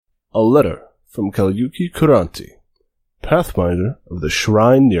A letter from Kalyuki Kuranti, Pathfinder of the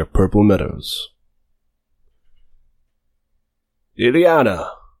Shrine near Purple Meadows. Iliana,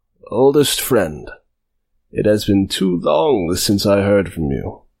 oldest friend, it has been too long since I heard from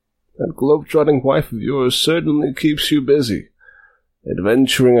you. That globe-trotting wife of yours certainly keeps you busy,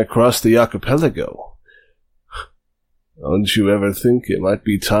 adventuring across the archipelago. Don't you ever think it might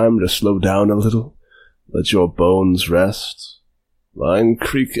be time to slow down a little, let your bones rest? Mine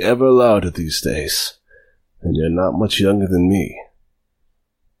creak ever louder these days, and you're not much younger than me.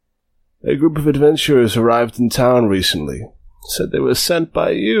 A group of adventurers arrived in town recently. Said they were sent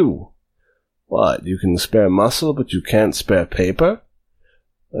by you. What, you can spare muscle, but you can't spare paper?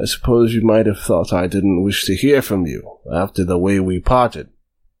 I suppose you might have thought I didn't wish to hear from you after the way we parted.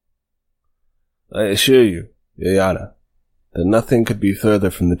 I assure you, Iliana, that nothing could be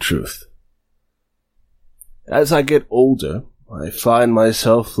further from the truth. As I get older, I find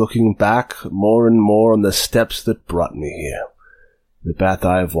myself looking back more and more on the steps that brought me here, the path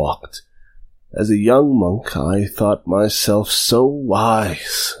I've walked. As a young monk, I thought myself so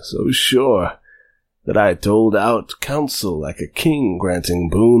wise, so sure, that I doled out counsel like a king granting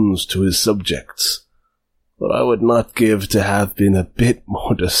boons to his subjects. But I would not give to have been a bit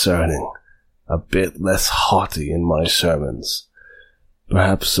more discerning, a bit less haughty in my sermons.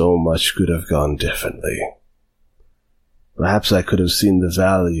 Perhaps so much could have gone differently. Perhaps I could have seen the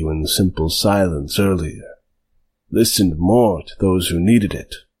value in simple silence earlier, listened more to those who needed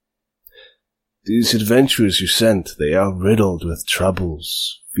it. These adventurers you sent, they are riddled with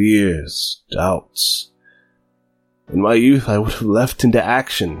troubles, fears, doubts. In my youth I would have leapt into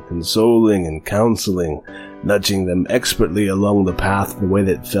action, consoling and counseling, nudging them expertly along the path in a way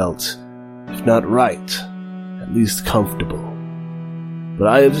that felt, if not right, at least comfortable. But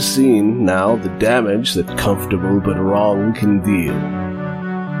I have seen now the damage that comfortable but wrong can deal.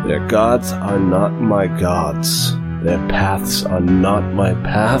 Their gods are not my gods, their paths are not my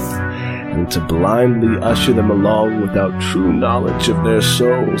path, and to blindly usher them along without true knowledge of their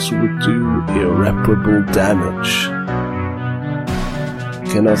souls would do irreparable damage. I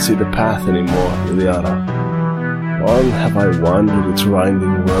cannot see the path anymore, Iliana. Long have I wandered its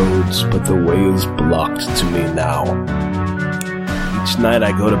winding roads, but the way is blocked to me now. Each night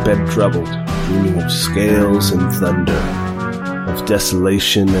I go to bed troubled, dreaming of scales and thunder, of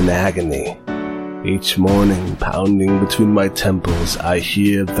desolation and agony. Each morning, pounding between my temples, I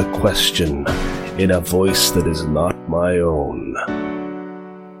hear the question, in a voice that is not my own.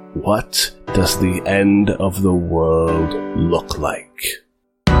 What does the end of the world look like?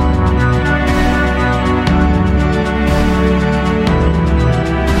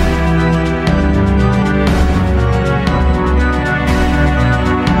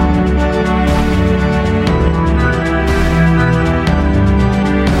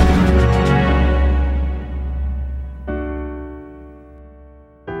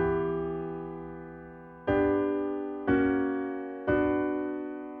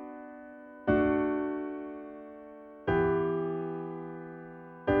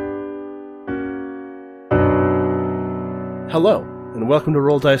 Hello, and welcome to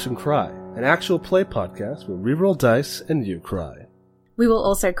Roll Dice and Cry, an actual play podcast where we roll dice and you cry. We will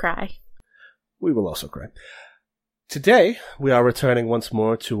also cry. We will also cry. Today, we are returning once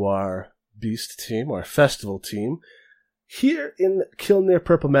more to our Beast team, our festival team, here in Kilnear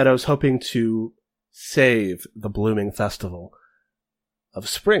Purple Meadows, hoping to save the blooming festival of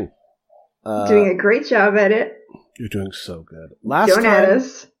spring. Doing a great job at it. You're doing so good. At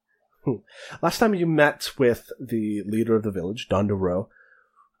us. Last time you met with the leader of the village, Donda Rowe,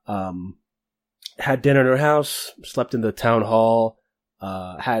 had dinner in her house, slept in the town hall,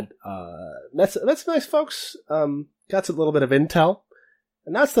 met some nice folks, got a little bit of intel,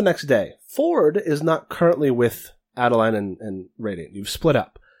 and that's the next day. Ford is not currently with Adeline and Radiant. You've split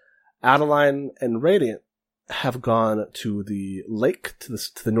up. Adeline and Radiant have gone to the lake to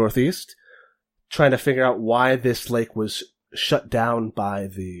the northeast, trying to figure out why this lake was shut down by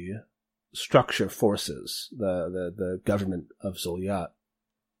the structure forces, the government of Zoliat.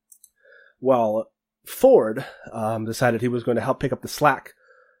 Well, Ford decided he was going to help pick up the slack,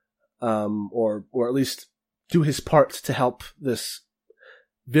 or at least do his part to help this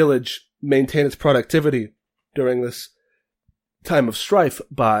village maintain its productivity during this time of strife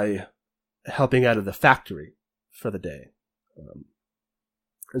by helping out of the factory for the day.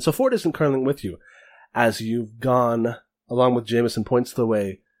 And so Ford isn't currently with you, as you've gone, along with Jameson, points the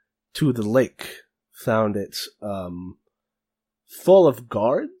way to the lake, found it full of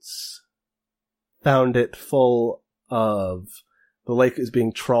guards, found it full of, the lake is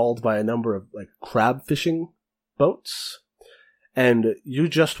being trawled by a number of crab fishing boats, And you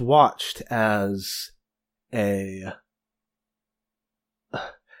just watched as a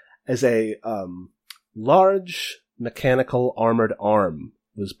large mechanical armored arm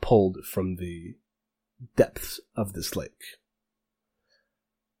was pulled from the depths of this lake.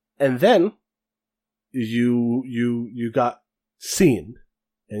 And then you got seen.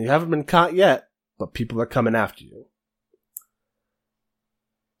 And you haven't been caught yet, but people are coming after you.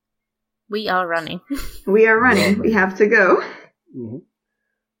 We are running. We are running. We have to go.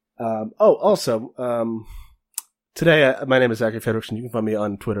 Also, today my name is Zachary Fedrickson. You can find me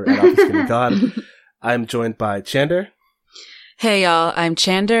on Twitter at OfficeGod. I'm joined by Chander. Hey y'all, I'm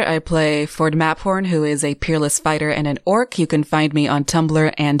Chander. I play Ford Maphorn, who is a peerless fighter and an orc. You can find me on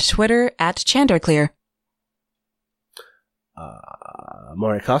Tumblr and Twitter at ChanderClear.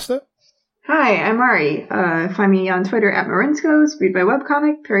 Mari Costa. Hi, I'm Mari. Find me on Twitter at Marinskos, read my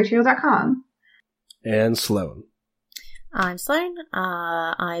webcomic, perrytale.com. And Sloan. I'm Sloan.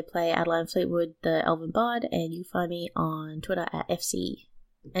 I play Adeline Fleetwood, the Elven Bard, and you find me on Twitter at FC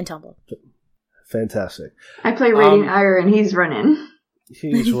and Tumblr. Fantastic. I play Radiant Ire, and he's running.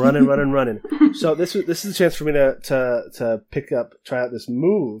 He's running. So this is a chance for me to try out this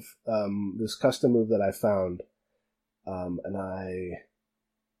move, this custom move that I found.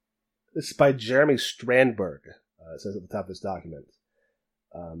 This is by Jeremy Strandberg. It says at the top of this document.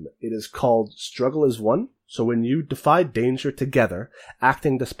 It is called Struggle as One. So when you defy danger together,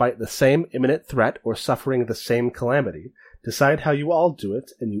 acting despite the same imminent threat or suffering the same calamity, decide how you all do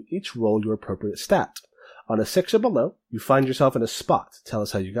it, and you each roll your appropriate stat. On a 6 or below, you find yourself in a spot. Tell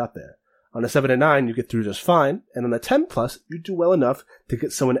us how you got there. On a 7 to 9, you get through just fine, and on a 10 plus, you do well enough to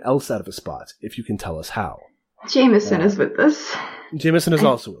get someone else out of a spot, if you can tell us how. Jameson is with us. Jameson is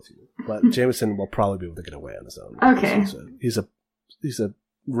also with you, but Jameson will probably be able to get away on his own. Okay. He's a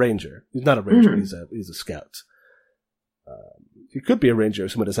ranger. He's not a ranger. Mm-hmm. He's a scout. He could be a ranger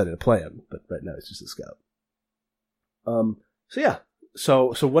if someone decided to play him, but right now he's just a scout.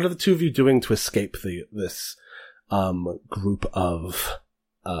 So what are the two of you doing to escape this group of?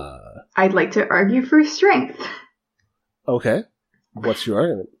 I'd like to argue for strength. Okay, what's your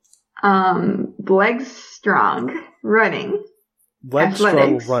argument? Legs strong, running. Legs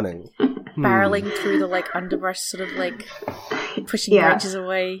athletics. strong, running. Barreling through the underbrush, sort of pushing branches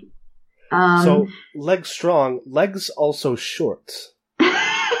away. So legs strong, legs also short.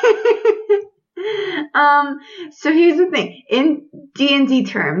 So here's the thing. In D&D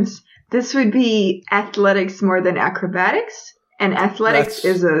terms, this would be athletics more than acrobatics, and athletics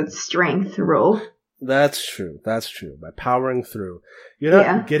is a strength roll. That's true. By powering through. You're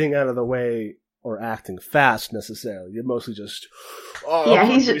not getting out of the way or acting fast necessarily. You're mostly just,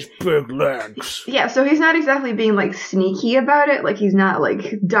 he's just big legs. Yeah, so he's not exactly being sneaky about it. He's not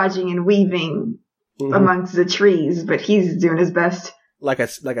dodging and weaving amongst the trees, but he's doing his best. Like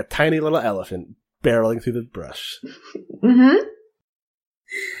a tiny little elephant barreling through the brush. Mm-hmm.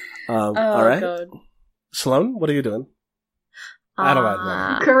 All right. God. Sloan, what are you doing?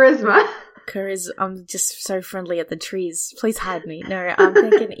 Adeline. Charisma. I'm just so friendly at the trees. Please hide me. No, I'm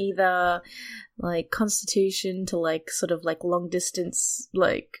thinking either Constitution to long distance,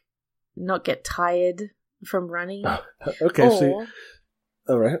 not get tired from running. Okay,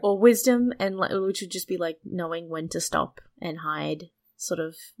 all right. Or Wisdom, and which would just be knowing when to stop and hide, sort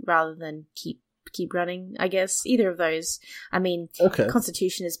of, rather than keep running. I guess either of those. I mean,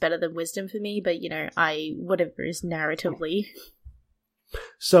 Constitution is better than Wisdom for me, but whatever is narratively.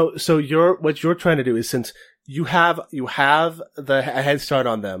 So what you're trying to do is, since you have the head start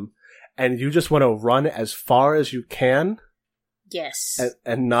on them, and you just want to run as far as you can. Yes.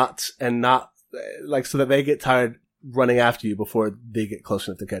 And not so that they get tired running after you before they get close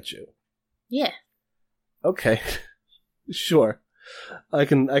enough to catch you. Yeah. Okay. Sure. I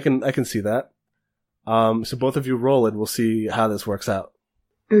can see that. So both of you roll and we'll see how this works out.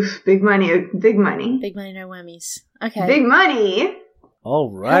 Oof, big money. Big money, no whammies. Okay. Big money!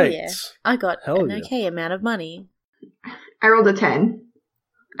 All right. Hell yeah. I got okay amount of money. I rolled a 10.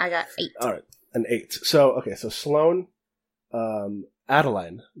 I got 8. All right, an 8. So Sloan,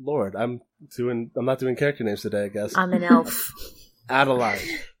 Adeline. Lord, I'm not doing character names today, I guess. I'm an elf. Adeline.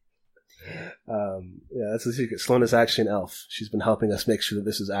 That's the secret. Sloan is actually an elf. She's been helping us make sure that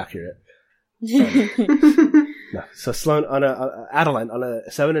this is accurate. No. So Sloan, Adeline, on a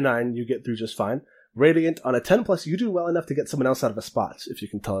 7 to 9, you get through just fine. Radiant, on a 10 plus, you do well enough to get someone else out of a spot, if you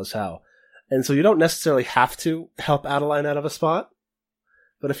can tell us how. And so you don't necessarily have to help Adeline out of a spot.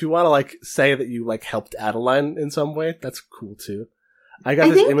 But if you want to say that you helped Adeline in some way, that's cool too. I got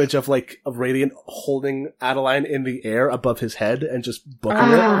this image of Radiant holding Adeline in the air above his head and just booking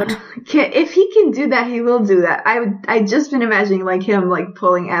it. If he can do that, he will do that. I just been imagining him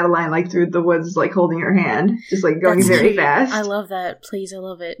pulling Adeline through the woods, holding her hand, just going very fast. I love that. Please, I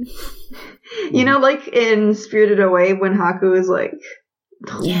love it. You know, in Spirited Away when Haku is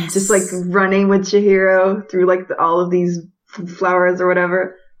just running with Chihiro through all of these flowers or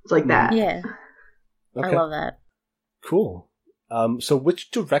whatever. It's like that. Yeah. Okay. I love that. Cool. So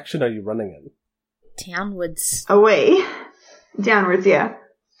which direction are you running in? Downwards. Away. Downwards, yeah.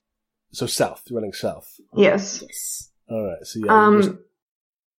 So south. You're running south. Yes. Alright, so yeah.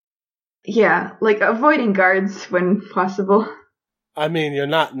 Yeah, avoiding guards when possible. I mean,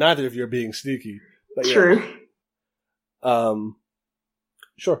 neither of you are being sneaky. But True. Yeah.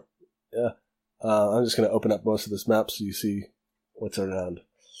 Sure. Yeah. I'm just going to open up most of this map so you see what's around.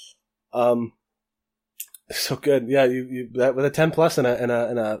 So good. Yeah, you with a 10 plus and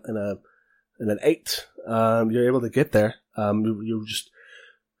an 8, you're able to get there. You're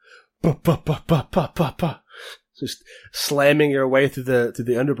just slamming your way through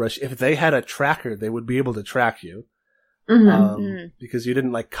the underbrush. If they had a tracker, they would be able to track you. Because you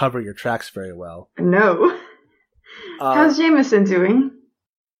didn't cover your tracks very well. No. How's Jameson doing?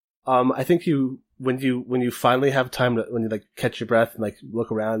 I think when you finally have time to, when you catch your breath and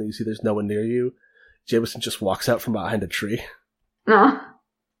look around and you see there's no one near you, Jameson just walks out from behind a tree. Oh.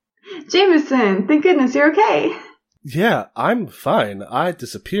 Jameson, thank goodness you're okay. Yeah, I'm fine. I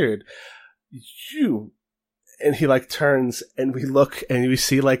disappeared. And he turns and we look and we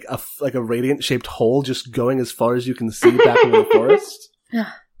see a radiant shaped hole just going as far as you can see back into the forest.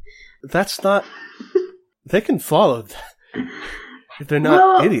 That's not, they can follow that. If they're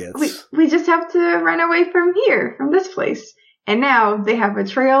not idiots. We just have to run away from here, from this place. And now they have a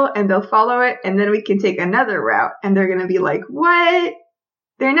trail and they'll follow it and then we can take another route and they're going to be like, what?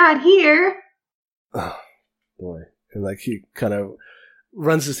 They're not here. Oh, boy. And he kind of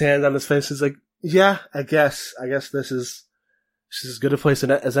runs his hand on his face. He's like, yeah, I guess this is as good a place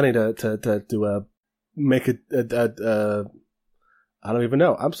as any to make a I don't even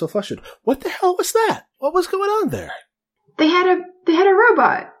know. I'm so flustered. What the hell was that? What was going on there? They had a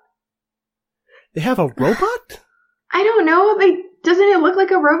robot. They have a robot? I don't know. Doesn't it look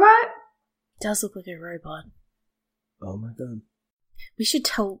like a robot? It does look like a robot. Oh my god. We should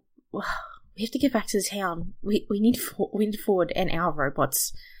tell. We have to get back to the town. We need Ford and our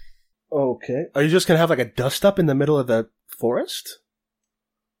robots. Okay. Are you just gonna have a dust up in the middle of the forest?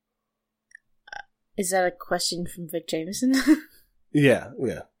 Is that a question from Vic Jameson? Yeah.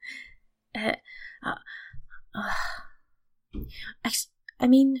 I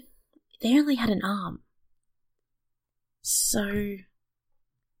mean, they only had an arm. So...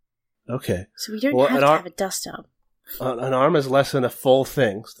 Okay. So we don't have to have a dust up. An arm is less than a full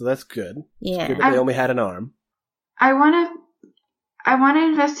thing, so that's good. Yeah. It's good that they only had an arm. I want to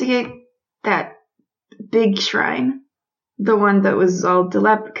investigate that big shrine. The one that was all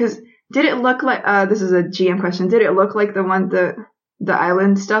dilapidated. Because did it look like... this is a GM question. Did it look like the one, the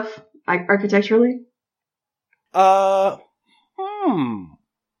island stuff, architecturally?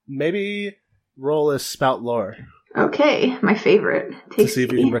 Maybe roll a spout lore. Okay, my favorite. Tasty. To see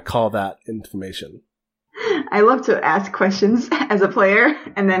if you can recall that information. I love to ask questions as a player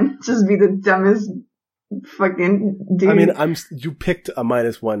and then just be the dumbest fucking dude. I mean, you picked a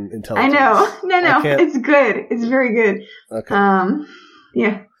 -1 intelligence. I know. No, it's good. It's very good. Okay.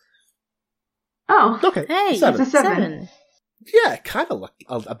 Yeah. Oh. Okay. Hey, 7. It's a 7. Yeah, kind of looked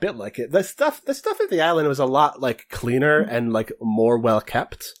a bit like it. The stuff at the island was a lot cleaner and more well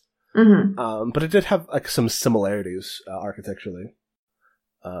kept. Mm-hmm. But it did have some similarities architecturally.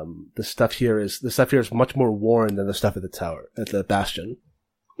 The stuff here is much more worn than the stuff at the tower, at the bastion.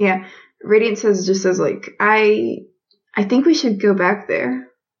 Yeah, Radiant says I think we should go back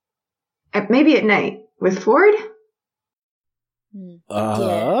there. Maybe at night with Ford.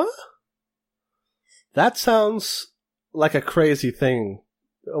 Yeah. That sounds like a crazy thing.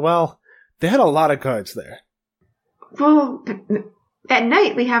 Well, they had a lot of guards there. Well, at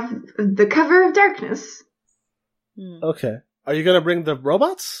night we have the cover of darkness. Okay. Are you gonna bring the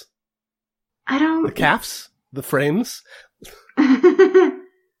robots? The calves? The frames?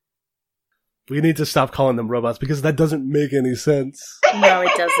 We need to stop calling them robots because that doesn't make any sense. No,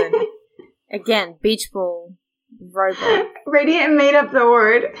 it doesn't. Again, beach ball, robot. Radiant made up the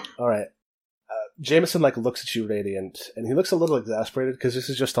word. Alright. Jameson looks at you, Radiant, and he looks a little exasperated because this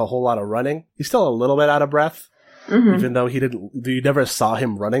is just a whole lot of running. He's still a little bit out of breath, even though you never saw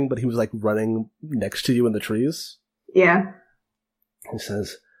him running, but he was running next to you in the trees. Yeah. He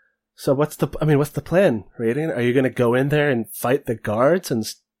says, So what's the plan, Radiant? Are you going to go in there and fight the guards and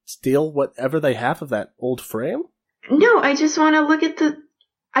steal whatever they have of that old frame? No, I just want to look at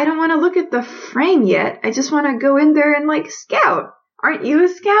I don't want to look at the frame yet. I just want to go in there and, scout. Aren't you a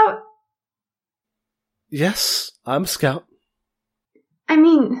scout? Yes, I'm a scout. I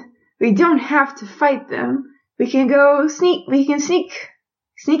mean, we don't have to fight them. We can go sneak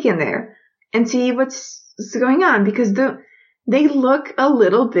in there and see what's going on, because they look a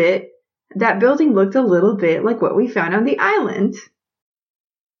little bit, that building looked a little bit like what we found on the island.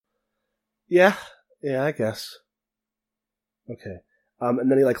 Yeah, I guess. Okay.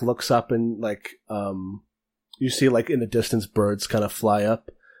 And then he looks up and you see in the distance birds kind of fly up.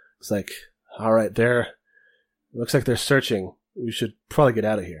 It's like, all right, looks like they're searching. We should probably get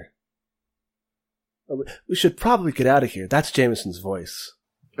out of here. We should probably get out of here. That's Jameson's voice.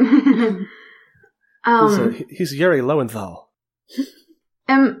 He's Yuri Lowenthal.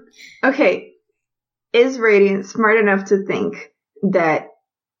 Okay. Is Radiant smart enough to think that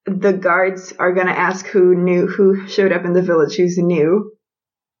the guards are going to ask who showed up in the village, who's new,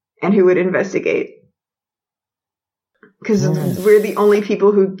 and who would investigate? Because we're the only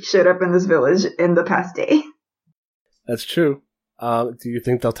people who showed up in this village in the past day. That's true. Do you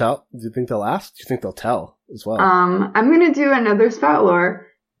think they'll tell? Do you think they'll ask? Do you think they'll tell as well? I'm going to do another spout lore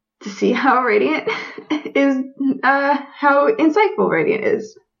to see how Radiant is, how insightful Radiant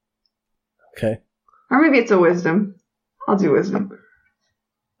is. Okay. Or maybe it's a wisdom. I'll do wisdom.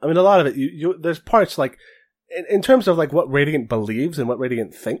 I mean, a lot of it, there's parts in terms of what Radiant believes and what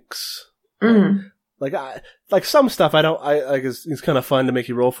Radiant thinks. Mm-hmm. Some stuff it's kind of fun to make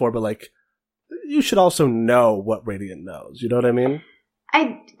you roll for, but you should also know what Radiant knows. You know what I mean?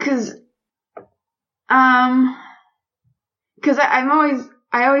 Because I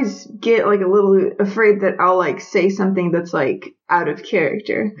always get a little afraid that I'll say something that's out of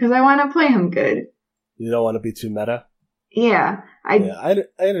character, because I want to play him good. You don't want to be too meta? Yeah. I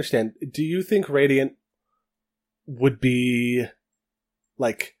understand. Do you think Radiant would be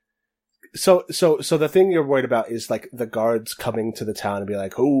so the thing you're worried about is the guards coming to the town and be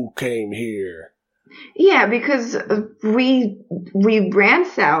like, who came here? Yeah, because we ran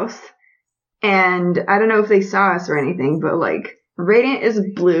south, and I don't know if they saw us or anything, but Radiant is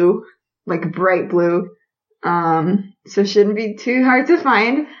blue, bright blue, so shouldn't be too hard to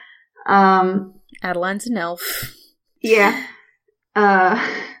find. Adeline's an elf. Yeah. And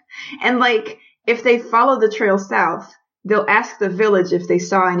if they follow the trail south, they'll ask the village if they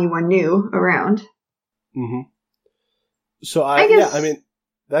saw anyone new around. Mm-hmm. So I guess,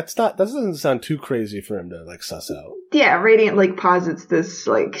 that doesn't sound too crazy for him to suss out. Yeah, Radiant posits this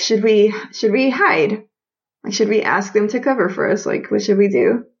should we hide? Should we ask them to cover for us? What should we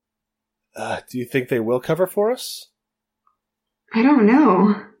do? Do you think they will cover for us? I don't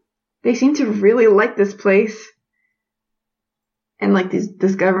know. They seem to really like this place. And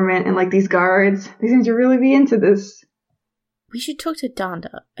this government and these guards. They seem to really be into this. We should talk to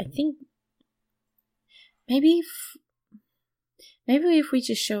Donda. I think maybe if we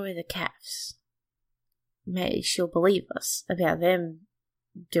just show her the calves, maybe she'll believe us about them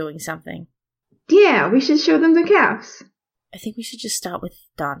doing something. Yeah, we should show them the calves. I think we should just start with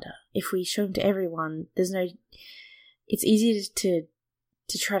Donda. If we show them to everyone, it's easy to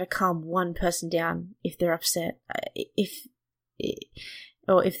try to calm one person down if they're upset.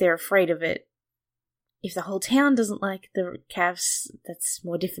 Or if they're afraid of it. If the whole town doesn't like the calves, that's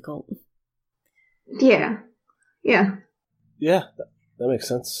more difficult. Yeah. Yeah. Yeah, that makes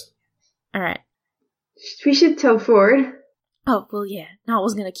sense. Alright. We should tell Ford. Oh, well, yeah. No, I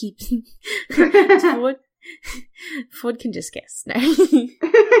was going to keep... Ford can just guess. No.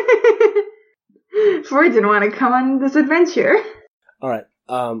 Ford didn't want to come on this adventure. Alright,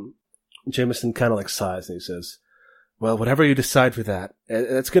 Jameson kind of sighs and he says, well, whatever you decide for that,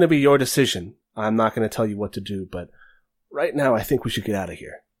 it's going to be your decision. I'm not going to tell you what to do, but right now I think we should get out of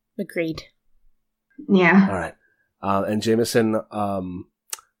here. Agreed. Yeah. All right. And Jameson,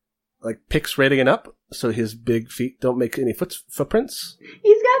 picks Radiant up so his big feet don't make any footprints.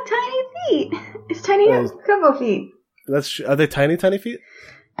 He's got tiny feet. His tiny couple feet. Are they tiny feet?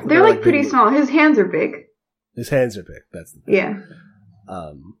 They're pretty small. His hands are big. His hands are big. That's the thing. Yeah.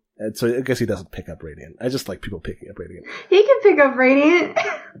 And so I guess he doesn't pick up Radiant. I just like people picking up Radiant. He can pick up Radiant.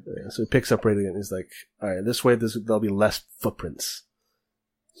 Yeah, so he picks up Radiant and he's like, all right, this way there'll be less footprints.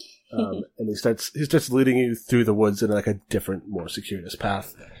 And he starts leading you through the woods in a different, more circuitous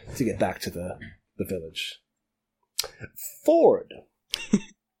path to get back to the village. Ford.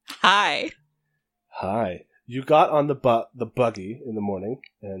 Hi. You got on the buggy in the morning,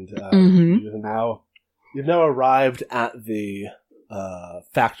 and you've now arrived at the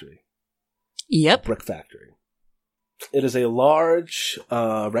factory. Yep. Brick factory. It is a large,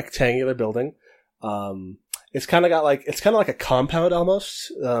 rectangular building. It's kind of like a compound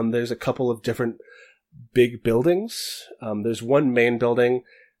almost. There's a couple of different big buildings. There's one main building,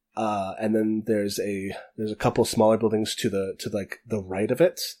 and then there's a couple of smaller buildings to the right of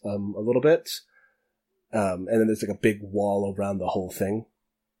it, a little bit. And then there's like a big wall around the whole thing.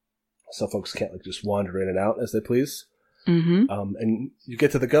 So folks can't like just wander in and out as they please. Mm-hmm. And you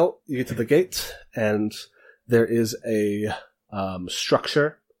get to the gate, and there is a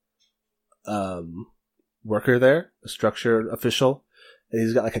structure worker there, a structure official, and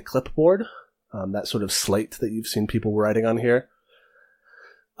he's got like a clipboard, that sort of slate that you've seen people writing on here.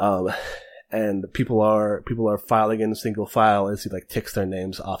 And people are filing in single file as he like ticks their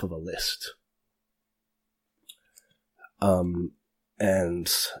names off of a list. And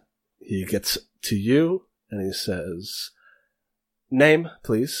he gets to you and he says, "Name,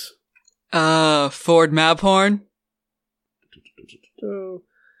 please." Ford Maphorn.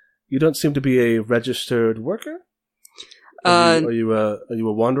 You don't seem to be a registered worker. Are you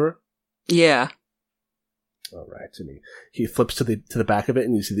a wanderer? Yeah. All right. And he flips to the back of it,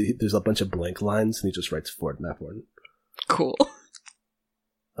 and you see there's a bunch of blank lines, and he just writes Ford Maphorn. Cool.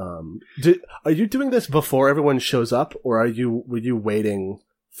 Are you doing this before everyone shows up, or were you waiting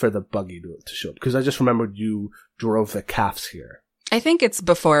for the buggy to show up? Because I just remembered you drove the calves here. I think it's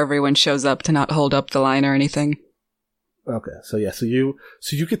before everyone shows up to not hold up the line or anything. Okay, so you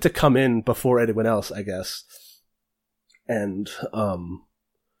get to come in before anyone else, I guess. And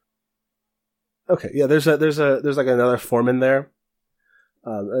okay, yeah, there's like another foreman there,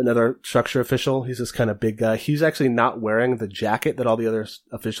 another structure official. He's this kind of big guy. He's actually not wearing the jacket that all the other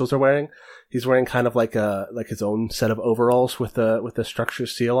officials are wearing. He's wearing kind of like his own set of overalls with the structure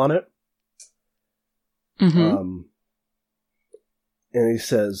seal on it. Mm-hmm. And he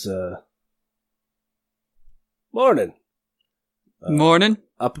says, "Morning." Morning.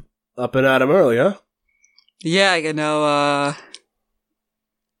 Up and at 'em early, huh? Yeah,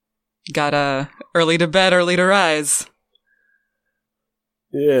 got early to bed, early to rise.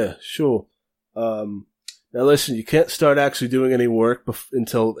 Yeah, sure. Now listen, you can't start actually doing any work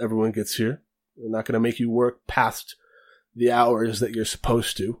until everyone gets here. We're not going to make you work past the hours that you're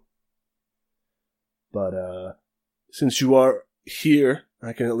supposed to. But since you are here,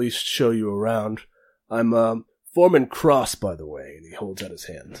 I can at least show you around. I'm Foreman Cross, by the way, and he holds out his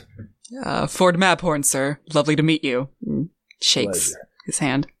hand. Ford Maphorn, sir. Lovely to meet you. Shakes his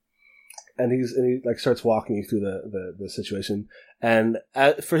hand. And he like starts walking you through the situation. And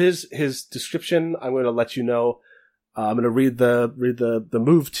for his description, I'm going to let you know. I'm going to read the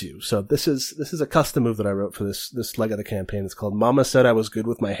move to you. So this is a custom move that I wrote for this leg of the campaign. It's called "Mama Said I Was Good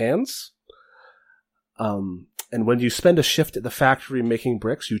with My Hands." And when you spend a shift at the factory making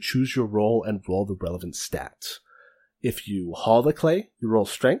bricks, you choose your role and roll the relevant stat. If you haul the clay, you roll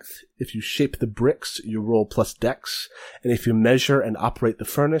strength. If you shape the bricks, you roll plus dex. And if you measure and operate the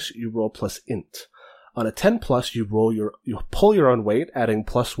furnace, you roll plus int. On a 10+, you pull your own weight, adding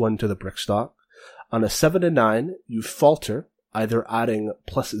 +1 to the brick stock. On a 7 to 9, you falter, either adding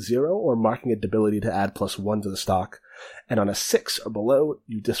 +0 or marking a debility to add +1 to the stock. And on a 6 or below,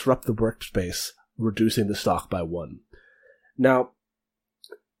 you disrupt the workspace, reducing the stock by 1. Now,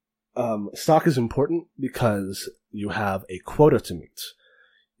 stock is important because you have a quota to meet.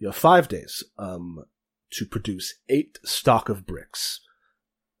 You have 5 days to produce 8 stock of bricks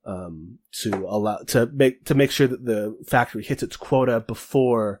to make sure that the factory hits its quota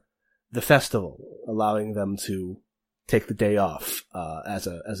before the festival, allowing them to take the day off as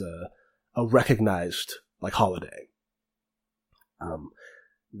a recognized like holiday.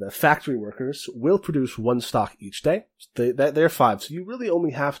 The factory workers will produce 1 stock each day. They're 5, so you really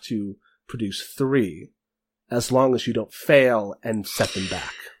only have to produce 3, as long as you don't fail and set them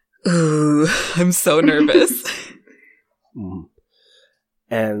back. Ooh, I'm so nervous. Mm.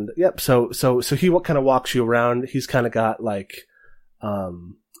 And yep, so he kind of walks you around. He's kind of got like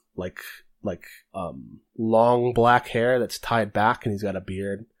long black hair that's tied back, and he's got a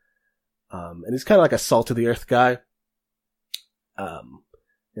beard. And he's kind of like a salt of the earth guy.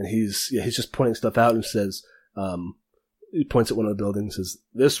 And he's just pointing stuff out and says, he points at one of the buildings and says,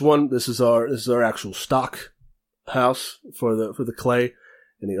 this is our actual stock house for the clay.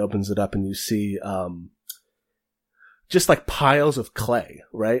 And he opens it up and you see, just like piles of clay,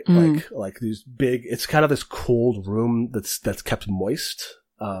 right? Mm. Like these big, it's kind of this cold room that's kept moist.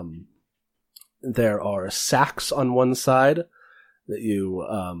 There are sacks on one side that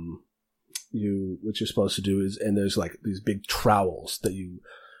what you're supposed to do is, and there's like these big trowels that you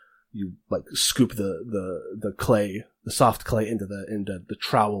you like scoop the clay, the soft clay into the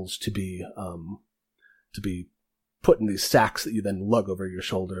trowels to be put in these sacks that you then lug over your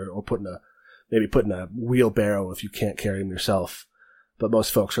shoulder, or put in a wheelbarrow if you can't carry them yourself. But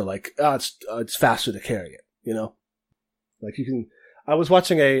most folks are like, it's faster to carry it, you know? Like you can, I was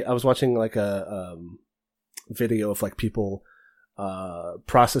watching like a video of like people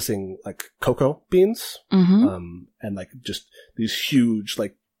processing like cocoa beans, and like just these huge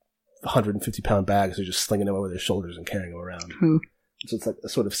like 150-pound bags. They're just slinging them over their shoulders and carrying them around. So it's like a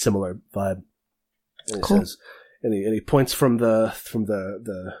sort of similar vibe. And cool. It says, and he points from the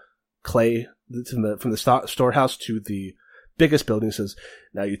clay from the storehouse to the biggest building. He says,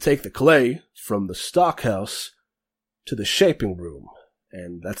 now you take the clay from the stockhouse to the shaping room,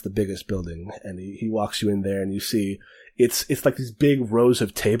 and that's the biggest building. And he walks you in there, and you see it's like these big rows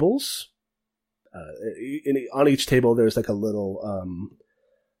of tables. On each table, there's like a little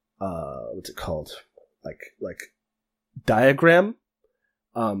what's it called? Like diagram,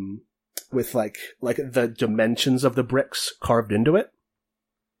 with like the dimensions of the bricks carved into it.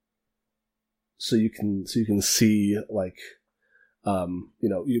 So you can see like,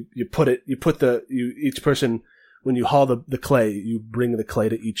 each person, when you haul the clay, you bring the clay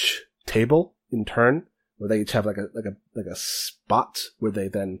to each table in turn, where they each have like a spot where they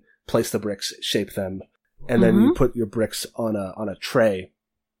then place the bricks, shape them, and then you put your bricks on a tray,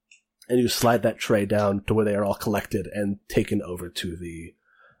 and you slide that tray down to where they are all collected and taken over to the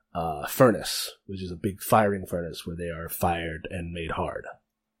furnace, which is a big firing furnace where they are fired and made hard.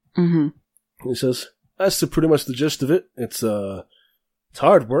 He says, that's pretty much the gist of it. It's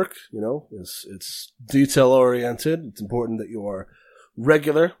hard work, you know. It's detail oriented. It's important that you are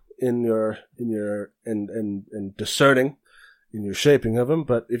regular in your discerning in your shaping of them.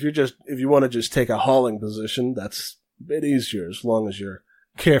 But if you want to just take a hauling position, that's a bit easier as long as you're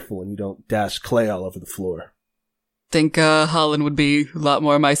careful and you don't dash clay all over the floor. Think hauling would be a lot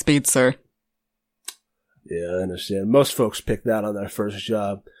more my speed, sir. Yeah, I understand. Most folks pick that on their first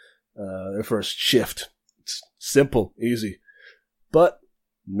job, their first shift. It's simple, easy, but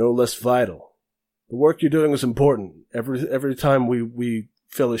no less vital. The work you're doing is important. Every time we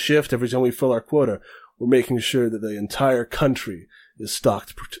fill a shift, every time we fill our quota, we're making sure that the entire country is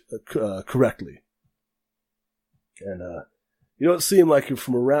stocked correctly. And you don't seem like you're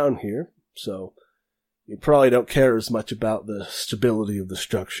from around here, so you probably don't care as much about the stability of the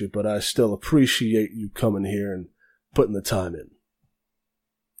structure, but I still appreciate you coming here and putting the time in.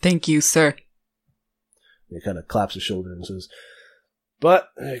 Thank you, sir. He kind of claps his shoulder and says, but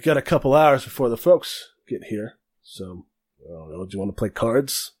you got a couple hours before the folks get here, so I don't know, do you want to play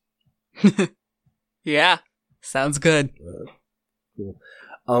cards? Yeah, sounds good. Cool.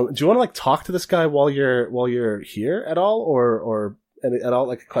 Do you want to like talk to this guy while you're here at all, or at all,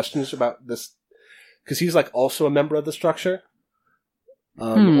 like questions about this? Because he's like also a member of the structure.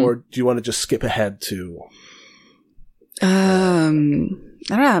 Or do you want to just skip ahead to? I don't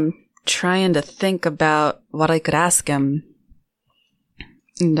know. I'm trying to think about what I could ask him,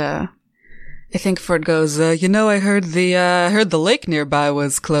 and I think Ford goes, I heard the lake nearby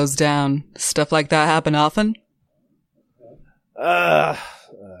was closed down. Stuff like that happen often?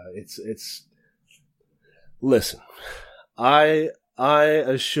 It's listen, I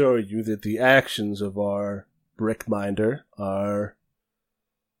assure you that the actions of our brickminder are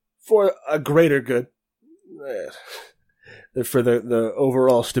for a greater good. They're for the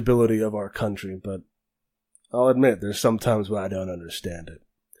overall stability of our country, but I'll admit there's some times when I don't understand it.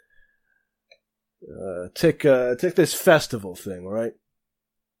 Take this festival thing, right?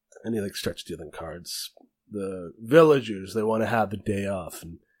 And he starts dealing cards. The villagers, they want to have the day off,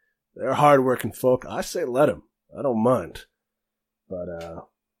 and they're hard-working folk. I say let them. I don't mind. But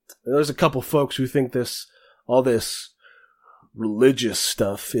there's a couple folks who think all this religious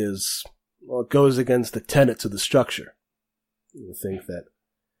stuff it goes against the tenets of the structure. You think that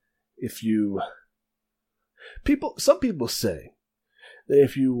some people say that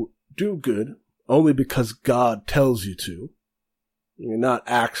if you do good only because God tells you to, you're not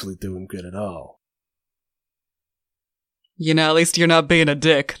actually doing good at all. At least you're not being a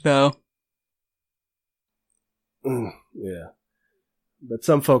dick, though. Yeah. But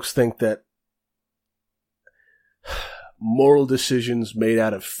some folks think that moral decisions made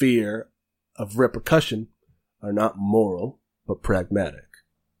out of fear of repercussion are not moral, but pragmatic.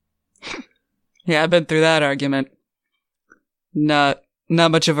 Yeah, I've been through that argument. Not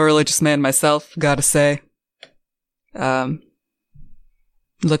much of a religious man myself, gotta say.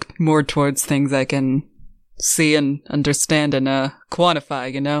 Look more towards things I can see and understand and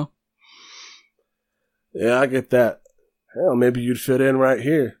quantify, Yeah, I get that. Hell, maybe you'd fit in right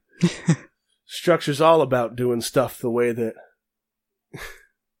here. Structure's all about doing stuff the way that...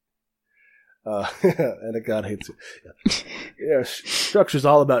 and a god hates it. Yeah, structure's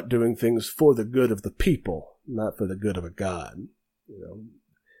all about doing things for the good of the people, not for the good of a god.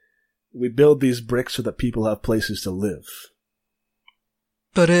 We build these bricks so that people have places to live.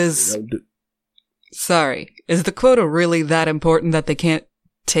 But sorry, is the quota really that important that they can't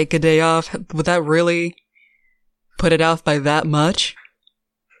take a day off? Would that really put it off by that much?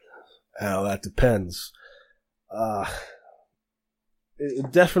 Well, that depends.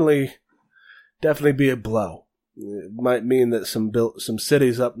 It definitely be a blow. It might mean that some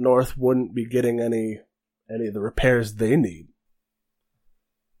cities up north wouldn't be getting any of the repairs they need.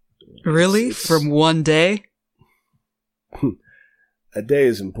 Really? From one day? A day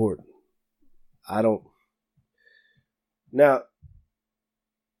is important. I don't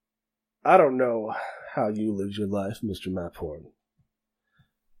know how you live your life, Mr. Maphorn,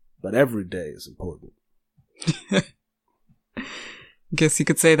 but every day is important. Guess you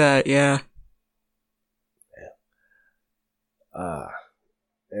could say that, yeah.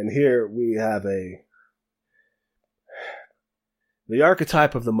 And here we have the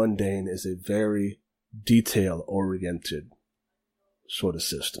archetype of the mundane is a very detail-oriented sort of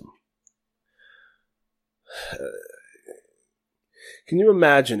system. Can you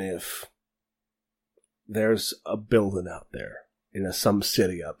imagine if there's a building out there in some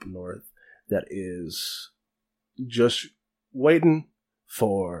city up north that is just waiting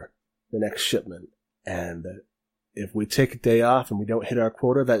for the next shipment, and if we take a day off and we don't hit our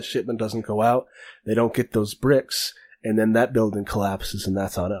quota, that shipment doesn't go out, they don't get those bricks, and then that building collapses, and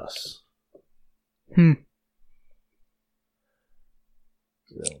that's on us.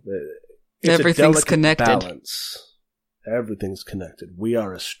 Everything's connected. Balance. Everything's connected. We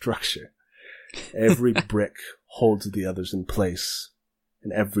are a structure. Every brick holds the others in place,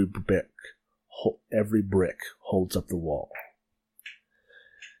 and every brick holds up the wall.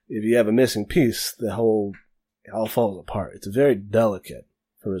 If you have a missing piece, it all falls apart. It's very delicate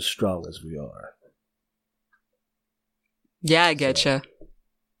for as strong as we are. Yeah, I getcha.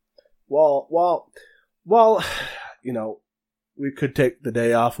 Well, we could take the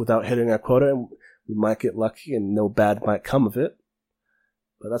day off without hitting our quota, and we might get lucky, and no bad might come of it.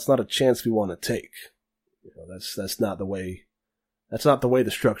 But that's not a chance we want to take. That's not the way. That's not the way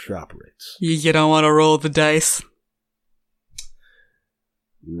the structure operates. You don't want to roll the dice.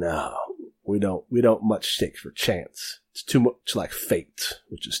 No, we don't much take for chance. It's too much like fate,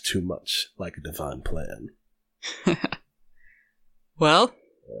 which is too much like a divine plan. Well,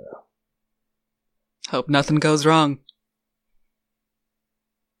 hope nothing goes wrong.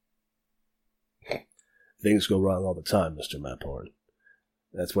 Things go wrong all the time, Mr. Maphorn.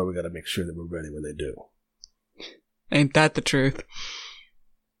 That's why we gotta make sure that we're ready when they do. Ain't that the truth?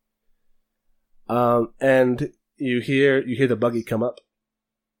 And you hear the buggy come up,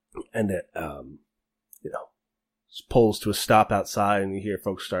 and it, pulls to a stop outside, and you hear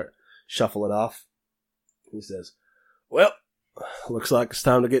folks start shuffling off. He says, "Well, looks like it's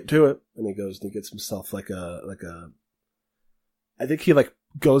time to get to it." And he goes and he gets himself like a. I think he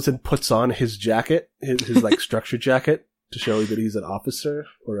goes and puts on his jacket, his structure jacket, to show that he's an officer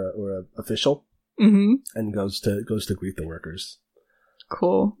or a official, and goes to greet the workers.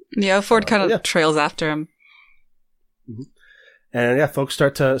 Cool. Yeah, Ford kind of trails after him. Mm-hmm. And folks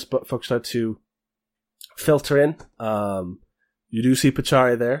start to filter in. You do see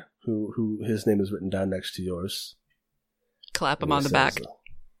Pachari there, who his name is written down next to yours. Clap him on the back.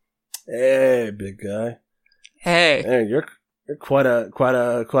 Hey, big guy. Hey, you're quite a.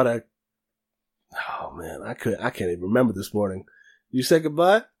 Oh man, I can't even remember this morning. You say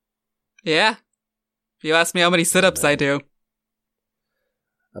goodbye? Yeah. You asked me how many sit-ups I do.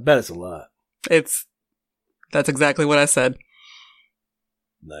 I bet it's a lot. That's exactly what I said.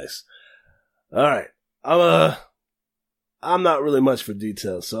 Nice. All right. I'm not really much for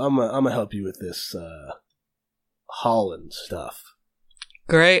details, so I'm gonna help you with this Holland stuff.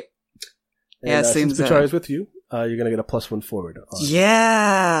 Great. And, yeah, seems since Pachari is with you, you're gonna get a +1 forward. On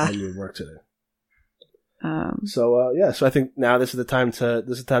your work today. So I think now this is the time to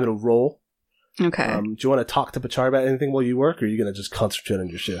roll. Okay. Do you want to talk to Pachari about anything while you work, or are you gonna just concentrate on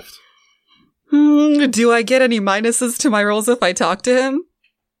your shift? Do I get any minuses to my rolls if I talk to him?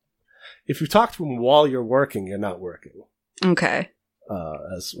 If you talk to him while you're working, you're not working. Okay.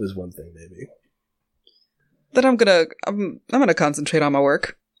 As one thing, maybe. Then I'm gonna concentrate on my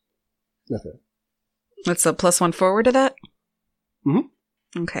work. Okay. That's a +1 forward to that? Mm-hmm.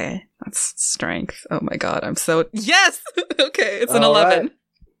 Okay. That's strength. Oh my god, I'm so... Yes! Okay, it's an 11. Right.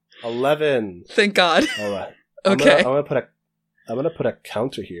 11. Thank god. All right. Okay. I'm gonna put gonna put a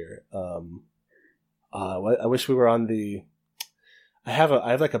counter here. I wish we were on the. I have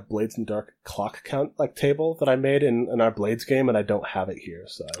like a Blades in Dark clock count like table that I made in our Blades game, and I don't have it here,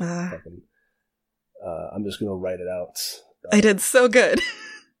 so I'm just gonna write it out. I did so good.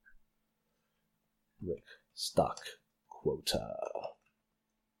 Rick stock quota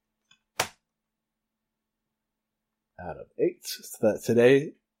out of 8. So that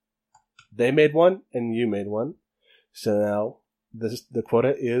today they made one and you made one. So now the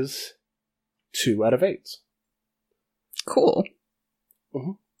quota is 2 out of 8. Cool.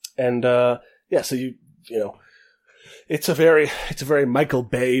 Mm-hmm. And so you know, it's a very Michael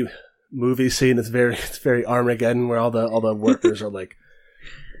Bay movie scene. It's very Armageddon, where all the workers are like,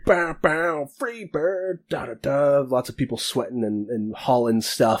 bow bow, free bird, da da da. Lots of people sweating and hauling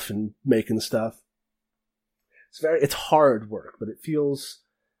stuff and making stuff. It's hard work, but it feels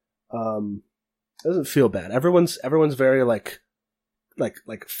it doesn't feel bad. Everyone's very like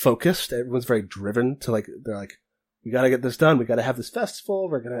focused. Everyone's very driven to they're like, we gotta get this done. We gotta have this festival.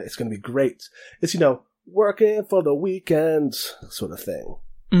 It's gonna be great. It's, working for the weekend sort of thing.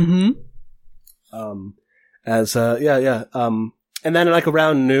 Mm-hmm. And then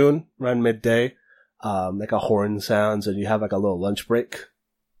around noon, around midday, a horn sounds and you have a little lunch break.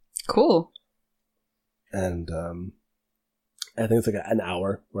 Cool. And I think it's an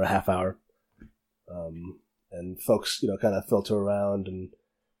hour or a half hour. And folks, kind of filter around and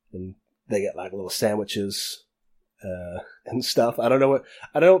they get little sandwiches and stuff. I don't know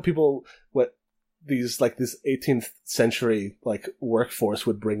what these this 18th century workforce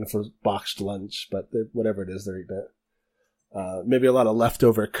would bring for boxed lunch, but whatever it is, they're eating it. Maybe a lot of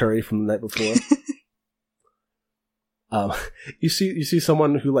leftover curry from the night before. You see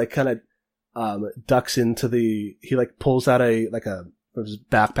someone who kind of ducks into he pulls out from his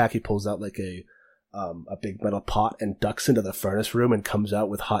backpack. He pulls out a big metal pot and ducks into the furnace room and comes out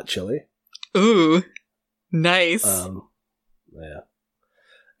with hot chili. Ooh, nice. Yeah.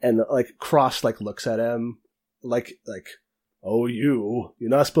 And Cross looks at him oh, you're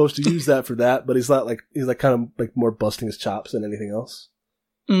not supposed to use that for that, but he's not he's kind of more busting his chops than anything else.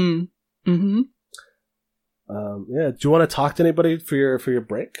 Mm-hmm. Yeah. Do you want to talk to anybody for your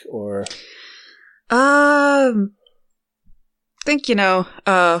break, or? Think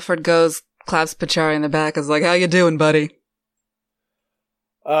Ford goes, claps Pachari in the back, is like, "How you doing, buddy?"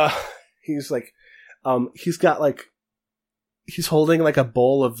 He's he's holding a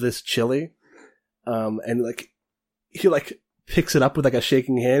bowl of this chili, and he picks it up with a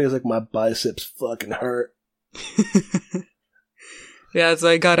shaking hand. He's like, "My biceps fucking hurt." Yeah, so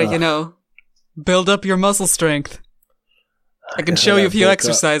I gotta, build up your muscle strength. I can show you a few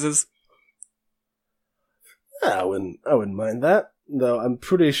exercises. I wouldn't mind that, though. I'm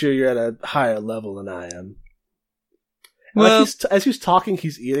pretty sure you're at a higher level than I am. Well, as he's talking,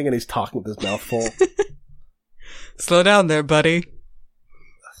 he's eating, and he's talking with his mouth full. Slow down there, buddy.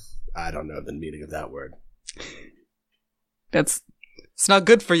 I don't know the meaning of that word. It's not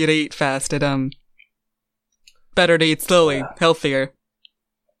good for you to eat fast. Better to eat slowly, healthier.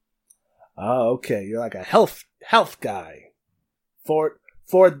 Oh, okay. You're like a health guy. Ford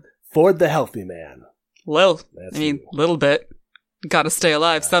the healthy man. Well, a little bit. Gotta stay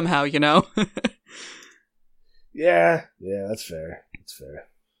alive somehow, Yeah, that's fair. That's fair.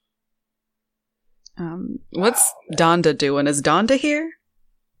 What's Donda doing? Is Donda here?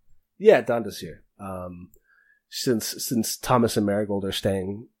 Yeah, Donda's here. Since Thomas and Marigold are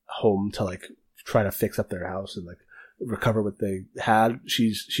staying home to try to fix up their house and recover what they had,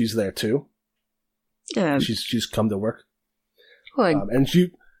 she's there too. Yeah, she's come to work. Well, and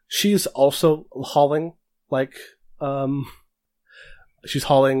she's also hauling she's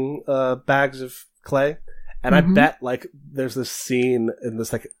hauling bags of clay. And I bet there's this scene in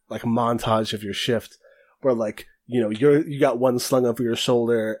this montage of your shift where you got one slung over your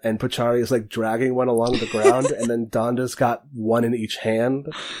shoulder and Pachari is dragging one along the ground and then Donda's got one in each hand.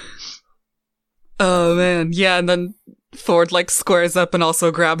 Oh man, yeah, and then Ford squares up and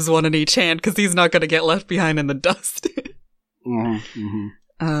also grabs one in each hand because he's not gonna get left behind in the dust. Yeah,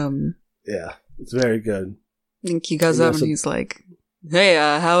 it's very good. I think he goes up and he's like, "Hey,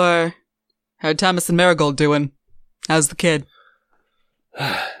 how Thomas and Marigold doing? How's the kid?"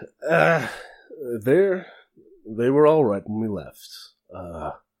 They were all right when we left.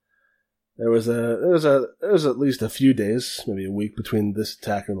 There was at least a few days, maybe a week between this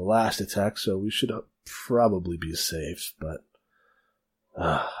attack and the last attack, so we should probably be safe. But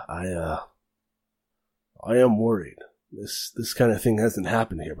I am worried. This kind of thing hasn't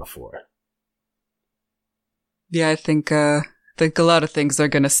happened here before. Yeah, I think a lot of things are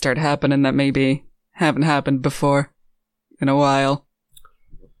going to start happening that maybe haven't happened before. in a while.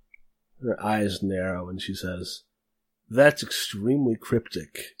 Her eyes narrow and she says, "That's extremely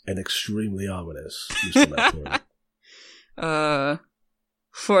cryptic and extremely ominous, Mr. Mathorn."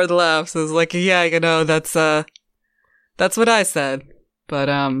 Ford laughs. Is like, yeah, that's what I said. But,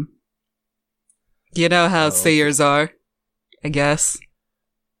 you know how seers are, I guess.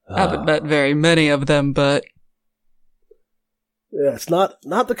 I haven't met very many of them, but... Yeah, it's not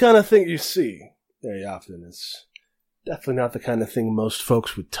the kind of thing you see very often. It's definitely not the kind of thing most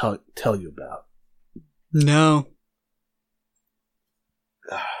folks would tell you about. No.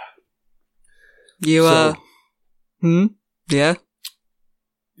 You, Yeah?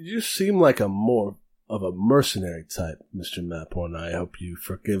 You seem like a more of a mercenary type, Mr. Maphorn. I hope you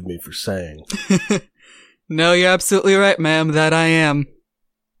forgive me for saying. No, you're absolutely right, ma'am. That I am.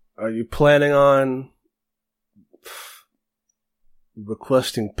 Are you planning on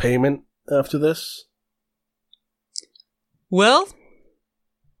requesting payment after this? Well,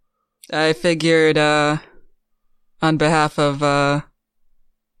 I figured, on behalf of,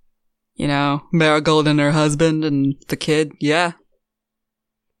 Marigold and her husband and the kid, yeah.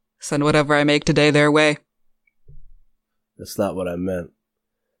 Send whatever I make today their way. That's not what I meant.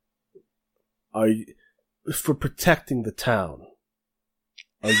 Are you, for protecting the town,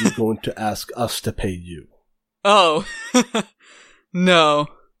 are you going to ask us to pay you? Oh, no.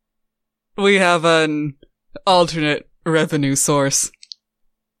 We have an alternate revenue source.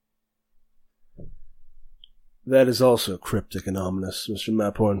 That is also cryptic and ominous, Mr.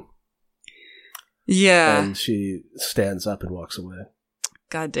 Maphorn. Yeah. And she stands up and walks away.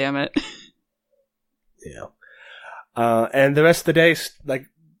 God damn it. Yeah. And the rest of the day,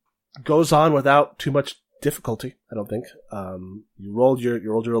 goes on without too much difficulty, I don't think. You rolled your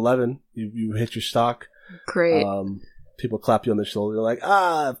 11. You hit your stock. Great. People clap you on the shoulder. They're like,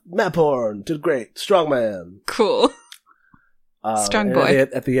 Maphorn, did great. Strong man. Cool. Strong boy.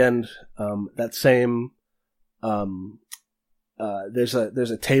 At the end, that same, there's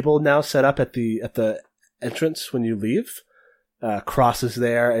a table now set up at the entrance when you leave. Cross is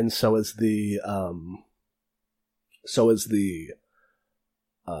there, and so is the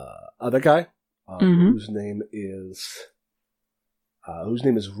other guy, whose name is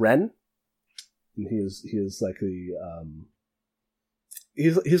Ren, and he is like the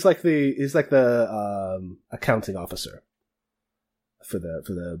he's like the accounting officer for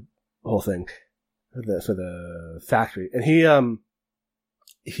the whole thing, for the factory, and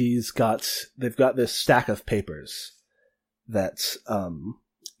they've got this stack of papers that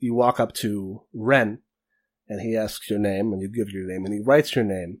you walk up to Ren, and he asks your name, and you give your name, and he writes your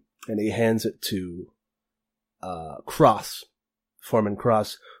name, and he hands it to Foreman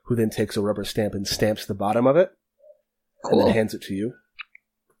Cross, who then takes a rubber stamp and stamps the bottom of it, cool. And then hands it to you.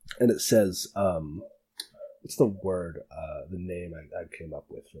 And it says, what's the word, the name I came up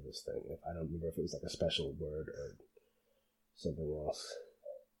with for this thing? I don't remember if it was like a special word or something else.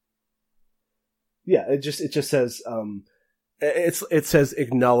 Yeah, it just says, it says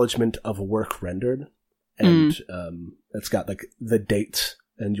acknowledgement of work rendered, and it's got like the date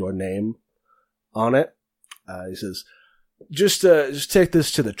and your name on it. He says, just take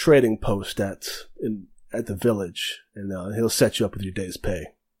this to the trading post at the village, and he'll set you up with your day's pay.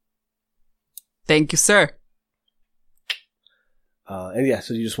 Thank you, sir. And yeah,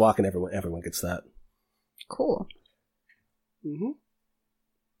 so you just walk, and everyone gets that. Cool. Mm-hmm.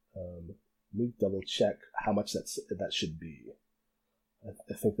 Let me double check how much that should be.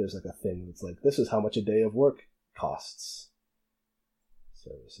 I think there's like a thing that's like, this is how much a day of work costs.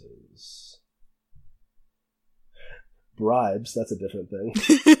 Services. Bribes, that's a different thing.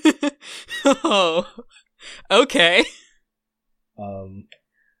 Oh, okay.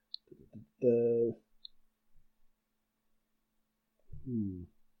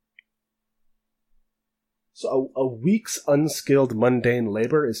 So a week's unskilled mundane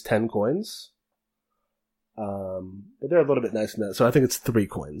labor is 10 coins. But they're a little bit nicer than that, so I think it's 3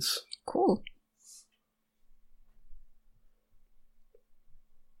 coins. Cool.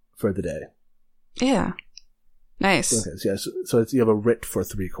 For the day. Yeah. Nice. Okay, so, yeah, so you have a writ for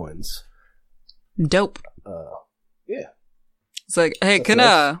 3 coins. Dope. Yeah. It's like, hey, can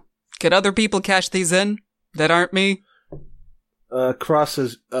other people cash these in that aren't me? Cross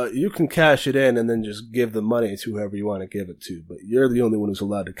says, you can cash it in and then just give the money to whoever you want to give it to, but you're the only one who's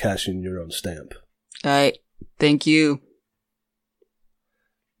allowed to cash in your own stamp. Alright. Thank you.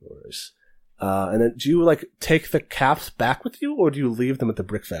 No worries. And then do you, take the caps back with you, or do you leave them at the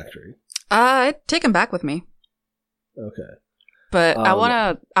brick factory? I'd take them back with me. Okay. But I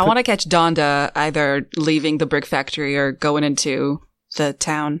wanna catch Donda either leaving the brick factory or going into the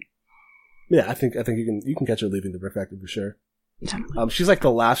town. Yeah, I think you can catch her leaving the refectory for sure. She's like the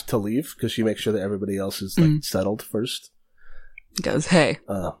last to leave because she makes sure that everybody else is like settled first. Goes, hey.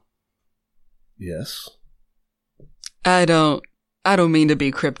 Yes. I don't mean to be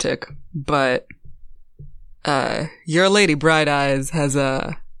cryptic, but your Lady Bright Eyes has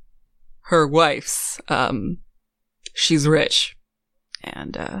her wife's she's rich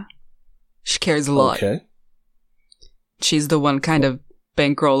and she carries a lot. Okay. She's the one kind of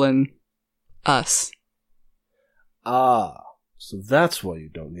bankrolling us. So that's why you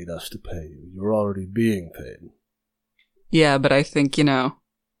don't need us to pay you. You're already being paid. Yeah, but I think,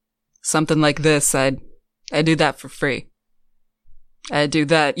 something like this, I'd do that for free. I'd do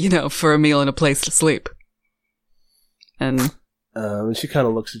that, for a meal and a place to sleep. And she kind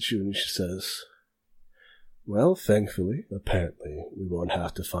of looks at you and she says, well, thankfully, apparently, we won't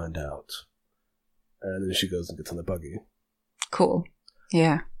have to find out. And then she goes and gets on the buggy. Cool.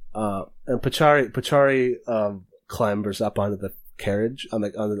 Yeah. And Pachari clambers up onto the carriage,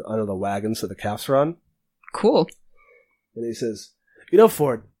 onto the wagons that the calves are on. Cool. And he says,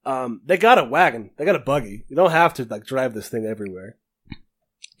 Ford, they got a wagon. They got a buggy. You don't have to, drive this thing everywhere.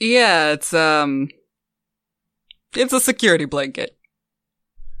 Yeah, it's a security blanket.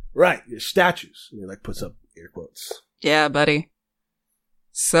 Right, your statues. And he, puts up air quotes. Yeah, buddy.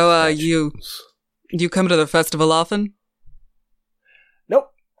 So, you come to the festival often?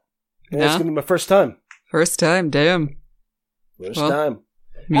 Nope. Yeah, it's gonna be my first time. First time, damn. First time.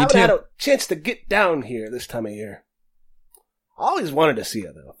 Me I haven't too. had a chance to get down here this time of year. I always wanted to see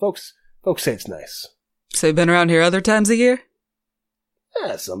it, though. Folks say it's nice. So you've been around here other times a year?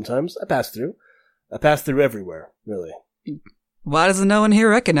 Yeah, sometimes. I pass through. I pass through everywhere, really. Why doesn't no one here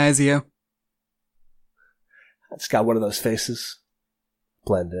recognize you? I just got one of those faces.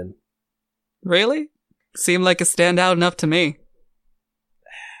 Blend in. Really? Seem like a standout enough to me.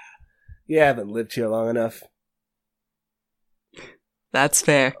 You haven't lived here long enough. That's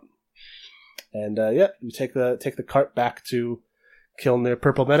fair. And you take the cart back to Kilner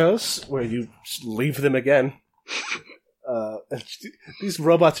Purple Meadows, where you leave them again. These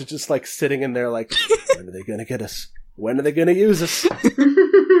robots are just sitting in there when are they gonna get us? When are they gonna use us?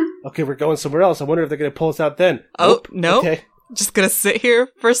 Okay, we're going somewhere else. I wonder if they're gonna pull us out then. Oh, nope. Okay. Just gonna sit here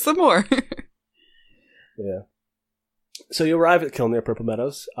for some more. Yeah. So you arrive at Kilner Purple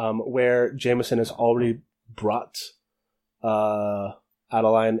Meadows, where Jameson has already brought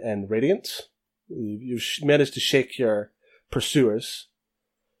Adeline and Radiant. You've managed to shake your pursuers.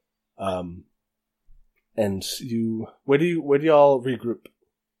 And where do you all regroup?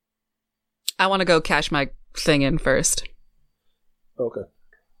 I want to go cash my thing in first. Okay.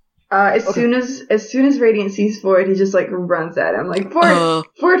 As soon as Radiant sees Ford, he just runs at him Ford.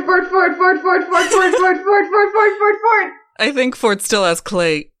 I think Ford still has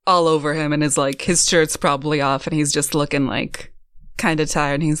clay all over him and is his shirt's probably off and he's just looking kind of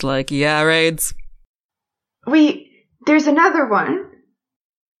tired and he's like, yeah, Raids. Wait, there's another one.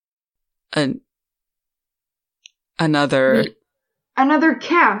 Another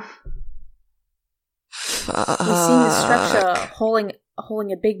calf. We've seen the structure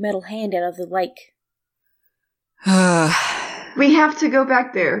holding a big metal hand out of the lake. We have to go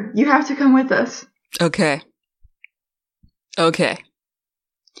back there. You have to come with us. Okay.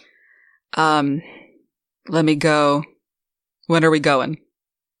 Let me go. When are we going?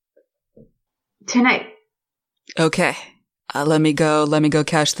 Tonight. Okay. Let me go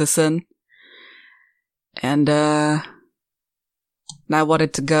cash this in. And, I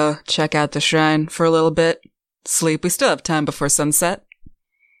wanted to go check out the shrine for a little bit. Sleep. We still have time before sunset.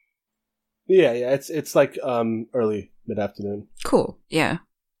 Yeah, it's early mid-afternoon. Cool, yeah.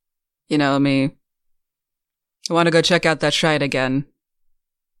 I want to go check out that shrine again.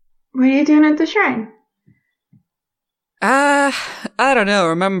 What are you doing at the shrine? I don't know.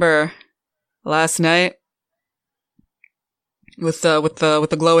 Remember last night with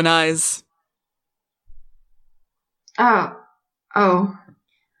the glowing eyes? Oh.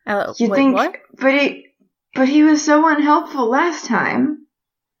 You think? What? But he was so unhelpful last time.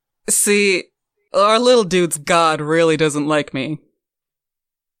 See, our little dude's god really doesn't like me.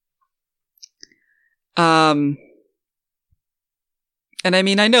 And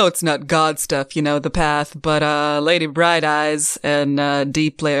I know it's not God stuff, the path, but Lady Bright Eyes and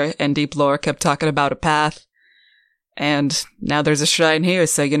Deep Lore kept talking about a path. And now there's a shrine here,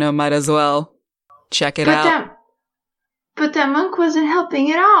 so might as well check it out. But that monk wasn't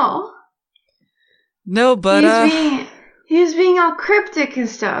helping at all. No, but he was being all cryptic and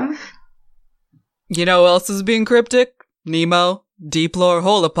stuff. You know who else is being cryptic? Nemo, Deep Lore,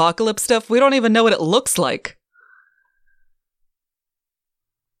 whole apocalypse stuff. We don't even know what it looks like.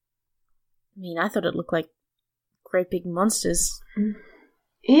 I mean, I thought it looked like great big monsters.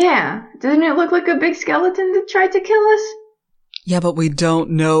 Yeah. Doesn't it look like a big skeleton that tried to kill us? Yeah, but we don't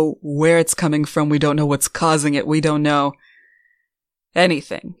know where it's coming from. We don't know what's causing it. We don't know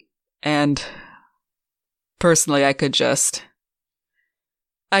anything. And personally, I could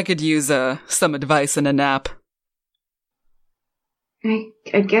use some advice and a nap.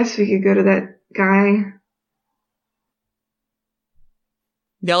 I guess we could go to that guy.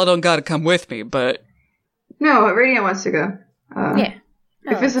 Y'all don't gotta come with me, but... No, Radiant wants to go. Yeah.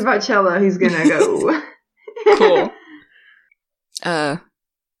 If it's about Chella, he's gonna go. Cool.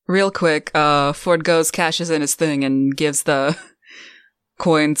 Real quick, Ford goes, cashes in his thing, and gives the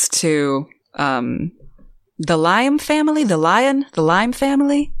coins to, the Lime family? The Lime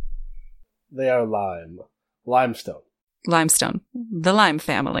family? They are limestone. Limestone. The Lime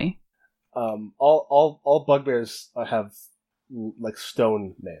family. All bugbears have like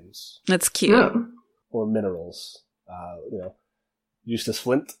stone names. That's cute. Oh. Or minerals. Eustace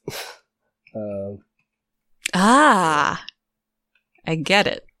Flint. I get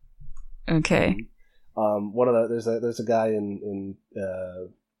it. Okay. One of the there's a guy in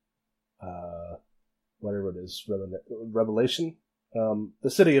whatever it is, Revelation. The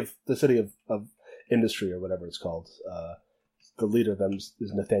city of industry or whatever it's called. The leader of them is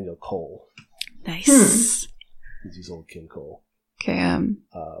Nathaniel Cole. Nice. He's old King Cole. Okay.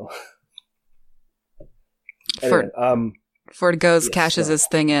 Anyway, Ford goes, cashes his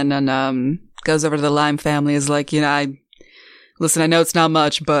thing in, and goes over to the Lime family. Is like, listen, I know it's not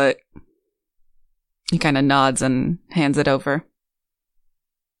much, but he kind of nods and hands it over.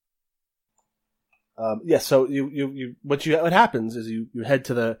 So what happens is you head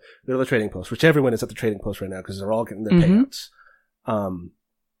to the trading post, which everyone is at the trading post right now because they're all getting their payouts.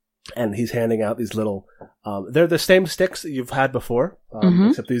 And he's handing out these little, they're the same sticks that you've had before,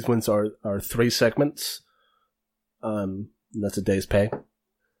 except these ones are 3 segments. And that's a day's pay.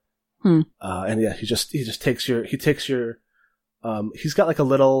 And yeah, he takes your, he's got like a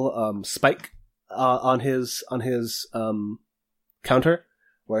little, spike, on his counter,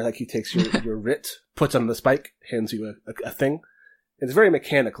 where like he takes your writ, puts on the spike, hands you a thing. It's very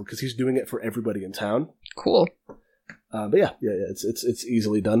mechanical because he's doing it for everybody in town. Cool. But yeah, it's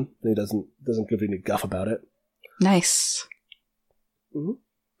easily done. He doesn't give you any guff about it. Nice.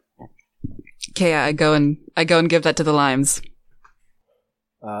 Okay, I go and give that to the Limes.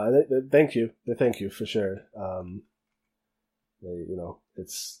 Thank you for sure.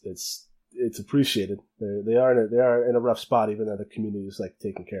 It's appreciated. They are in a rough spot, even though the community is like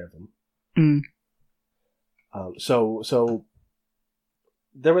taking care of them. So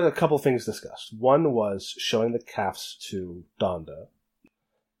there were a couple things discussed. One was showing the calves to Donda,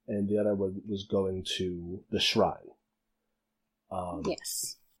 and the other one was going to the shrine.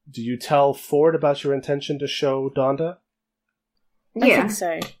 Yes. Do you tell Ford about your intention to show Donda? Yeah. I think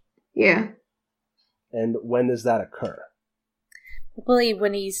so. Yeah. And when does that occur? Probably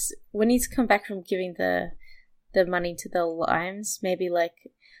when he's come back from giving the money to the Limes, maybe like,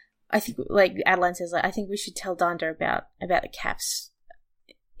 I think like Adeline says, like, I think we should tell Donda about the calves.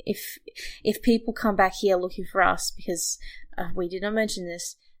 If people come back here looking for us, because we did not mention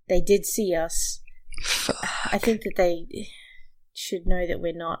this, they did see us. I think that they should know that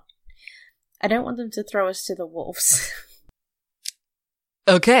we're not. I don't want them to throw us to the wolves.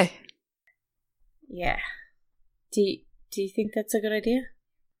 Okay. Yeah. Do you think that's a good idea?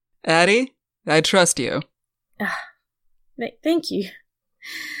 Addie, I trust you. Thank you.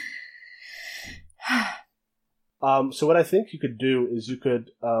 So what I think you could do is you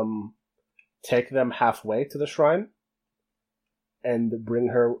could take them halfway to the shrine and bring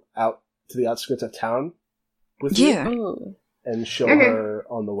her out to the outskirts of town with you. And show her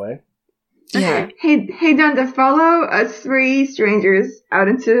on the way. Yeah. Hey, Donda, follow us 3 strangers out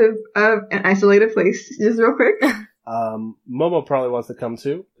into an isolated place, just real quick. Momo probably wants to come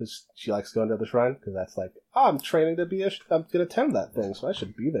too, because she likes going to the shrine, because that's like, I'm training to be I'm going to attend that thing, so I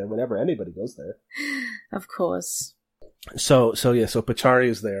should be there whenever anybody goes there. Of course. So Pachari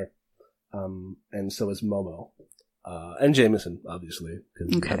is there, and so is Momo, and Jameson, obviously,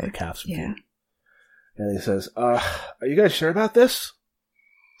 because we have the calves with you. And he says, are you guys sure about this?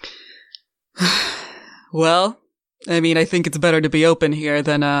 Well, I mean, I think it's better to be open here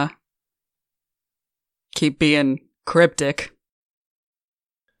than, keep being cryptic.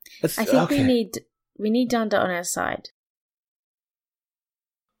 I think we need Donda on our side.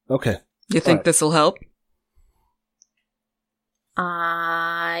 Okay. You think this'll help?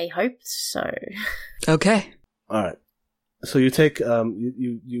 I hope so. Okay. All right. So you take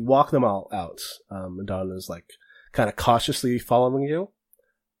you walk them all out. Madonna's like kind of cautiously following you.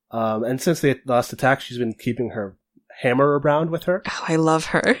 And since the last attack, she's been keeping her hammer around with her. Oh, I love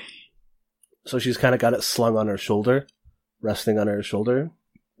her. So she's kind of got it slung on her shoulder, resting on her shoulder,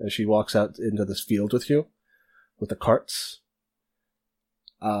 as she walks out into this field with you, with the carts.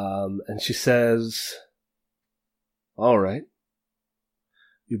 And she says, "All right.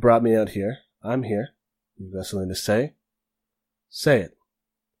 You brought me out here. I'm here. You got something to say? Say it."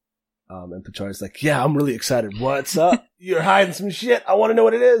 And Pachari's like, "Yeah, I'm really excited. What's up? You're hiding some shit. I want to know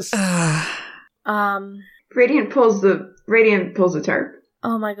what it is." Radiant pulls the tarp.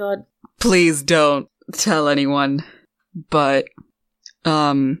 Oh my god. Please don't tell anyone. But,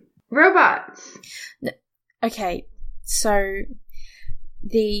 robots. Okay, so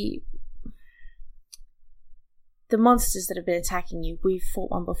the monsters that have been attacking you, we've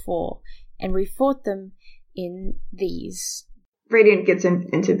fought one before, and we fought them in these. Radiant gets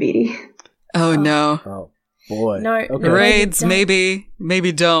into Beatty. Oh no. Oh boy. No, okay. Raids, maybe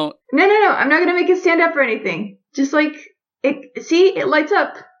don't. No. I'm not gonna make it stand up or anything. Just like it. See, it lights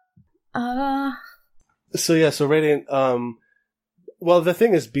up. So Radiant. Well, the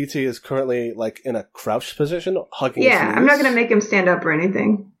thing is, BT is currently like in a crouched position, hugging. Yeah, his knees. I'm not gonna make him stand up or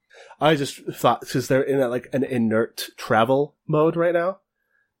anything. I just thought because they're in an inert travel mode right now,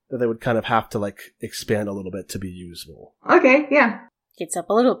 that they would kind of have to like expand a little bit to be usable. Okay, yeah. Gets up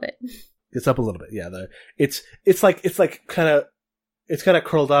a little bit. It's up a little bit, yeah. It's kind of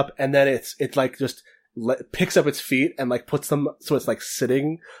curled up, and then it like just picks up its feet and like puts them so it's like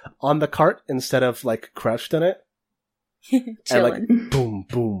sitting on the cart instead of like crouched in it. And like boom,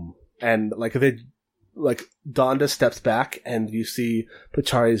 boom, and like Donda steps back, and you see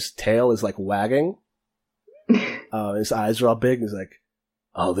Pachari's tail is like wagging. His eyes are all big. And he's like,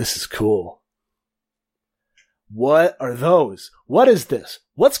 "Oh, this is cool. What are those? What is this?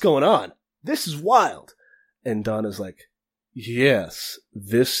 What's going on? This is wild." And Donna's like, "Yes,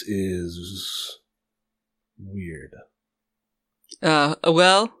 this is weird."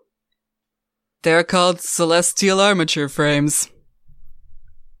 Well, they're called celestial armature frames.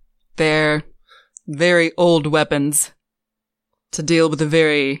 They're very old weapons to deal with a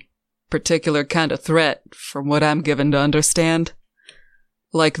very particular kind of threat, from what I'm given to understand.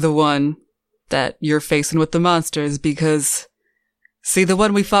 Like the one that you're facing with the monsters, because, see, the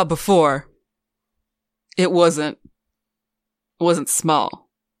one we fought before, it wasn't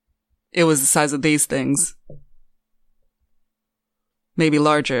small. It was the size of these things. Maybe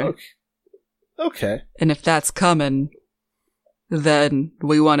larger. Okay. And if that's coming, then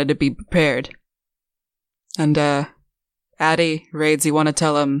we wanted to be prepared. And, Addie, Raids, you want to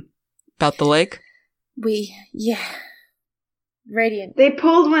tell him about the lake? Radiant. They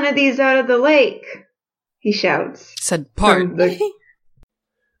pulled one of these out of the lake, he shouts. Said part.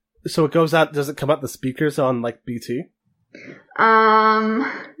 So it goes out, does it come out the speakers on, like, BT? I'm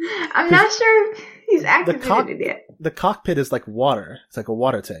not sure if he's activated it yet. The cockpit is like water. It's like a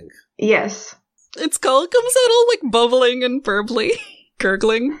water tank. Yes. Its skull comes out all, like, bubbling and burbly,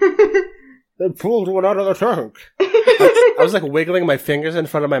 gurgling. They pulled one out of the trunk. I was like wiggling my fingers in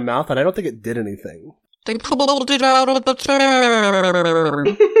front of my mouth, and I don't think it did anything. They pulled it out of the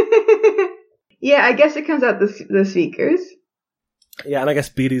trunk. Yeah, I guess it comes out the speakers. Yeah, and I guess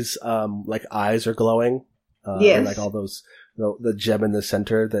Beatty's like eyes are glowing. Yes. And like all those, the gem in the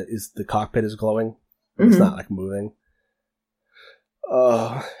center that is the cockpit is glowing. Mm-hmm. It's not like moving.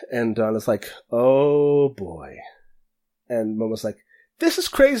 And Donna's like, "Oh boy," and Momo's like, "This is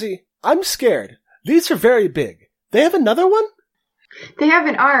crazy. I'm scared. These are very big. They have another one? They have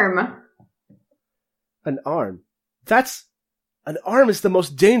an arm." An arm? An arm is the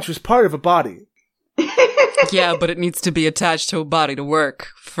most dangerous part of a body. Yeah, but it needs to be attached to a body to work,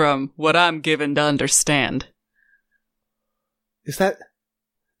 from what I'm given to understand. Is that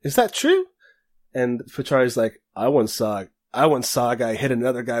true? And Pachari's like, I once saw a guy hit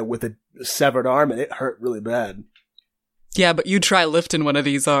another guy with a severed arm, and it hurt really bad. Yeah, but you try lifting one of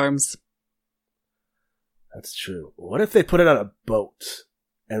these arms. That's true. What if they put it on a boat,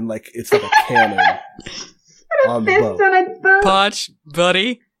 and like it's like a cannon on the boat? On a boat. Potch,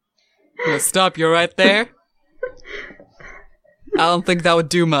 buddy, I'm gonna stop you right there. I don't think that would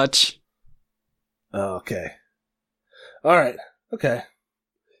do much. Oh, okay. Alright, okay.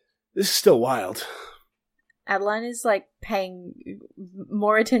 This is still wild. Adeline is like paying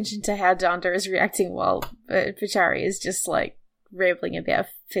more attention to how Donda is reacting while Pachari is just like rambling about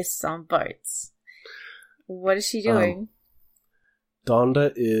fists on boats. What is she doing?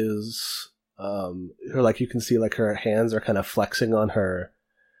 Donda is her, like, you can see like her hands are kind of flexing on her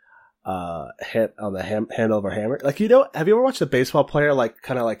hand, on the handle of her hammer. Like, you know, have you ever watched a baseball player like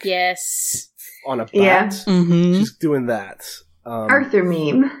kind of like yes on a bat? Yeah. Mm-hmm. She's doing that. Arthur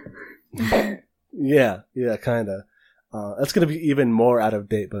meme. Yeah, kinda. That's gonna be even more out of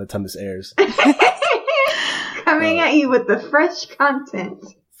date by the time this airs. Coming at you with the fresh content.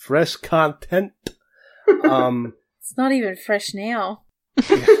 Fresh content. It's not even fresh now.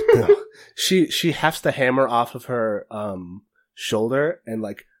 No. She hefts the hammer off of her shoulder and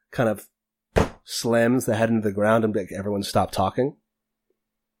like kind of slams the head into the ground and like everyone stop talking.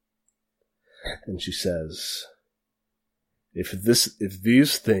 And she says, If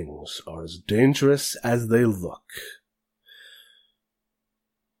these things are as dangerous as they look,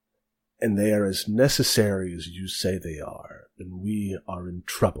 and they are as necessary as you say they are, then we are in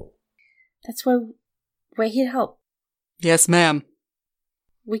trouble. That's why we're here to help. Yes, ma'am.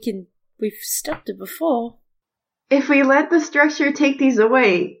 We've stopped it before. If we let the structure take these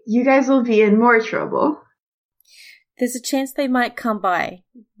away, you guys will be in more trouble. There's a chance they might come by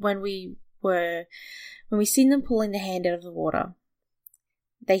when we seen them pulling the hand out of the water.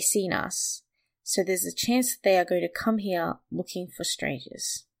 They seen us. So there's a chance that they are going to come here looking for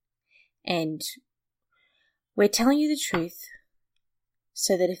strangers. And we're telling you the truth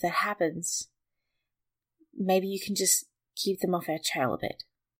so that if that happens, maybe you can just keep them off our trail a bit.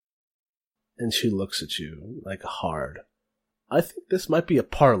 And she looks at you like hard. I think this might be a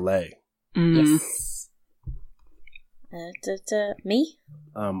parlay. Yes. Me?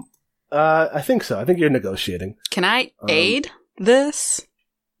 I think so. I think you're negotiating. Can I aid this?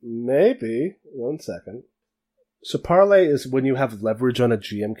 Maybe. 1 second. So parlay is when you have leverage on a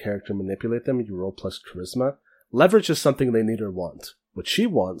GM character, manipulate them, you roll plus charisma. Leverage is something they need or want. What she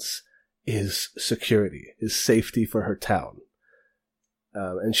wants is security, is safety for her town.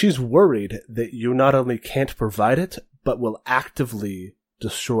 And she's worried that you not only can't provide it, but will actively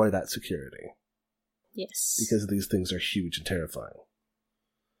destroy that security. Yes. Because these things are huge and terrifying.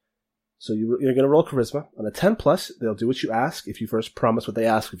 So you're going to roll charisma. On a 10 plus, they'll do what you ask if you first promise what they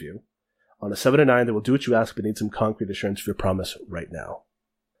ask of you. On a 7 to 9, they will do what you ask, but need some concrete assurance of your promise right now.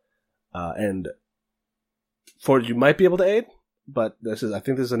 And Ford, you might be able to aid, but I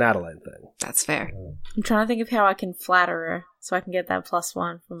think this is an Adeline thing. That's fair. I'm trying to think of how I can flatter her so I can get that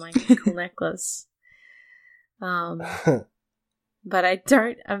 +1 from my cool necklace. But I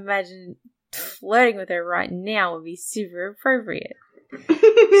don't imagine flirting with her right now would be super appropriate.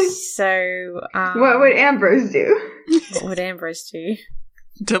 So, what would Ambrose do? What would Ambrose do?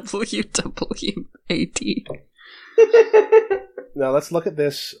 WWAD. Now let's look at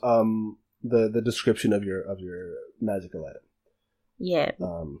this. The description of your magical item. Yeah.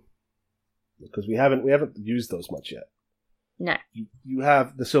 Because we haven't used those much yet. No. You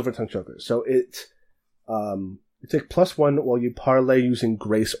have the silver tongue choker, so it you take +1 while you parlay using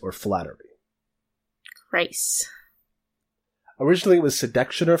grace or flattery. Grace. Originally it was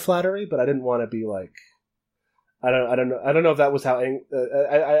seduction or flattery, but I didn't want to be like, I don't know if that was how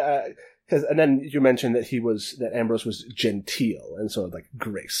because and then you mentioned that Ambrose was genteel, and so like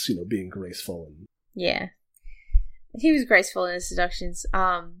grace, being graceful and yeah, he was graceful in his seductions.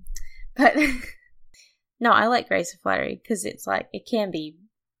 But no, I like grace and flattery because it's like it can be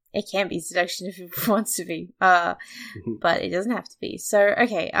seduction if it wants to be, but it doesn't have to be. So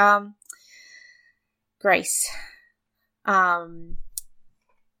okay, grace.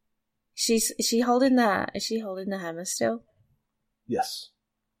 Is she holding the hammer still? Yes.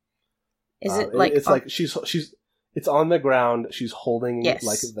 Is it like it's like she's it's on the ground. She's holding yes.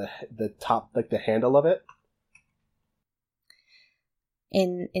 like the top, like the handle of it.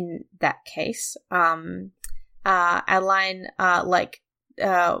 In that case, Adeline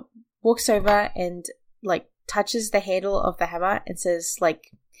walks over and like touches the handle of the hammer and says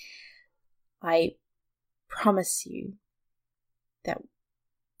like, I promise you that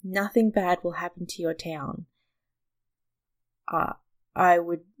nothing bad will happen to your town. I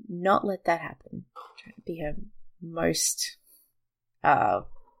would not let that happen. I'm trying to be her most,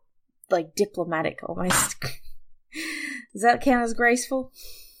 diplomatic almost. Does that count as graceful?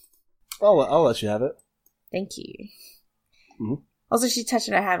 I'll let you have it. Thank you. Mm-hmm. Also, she's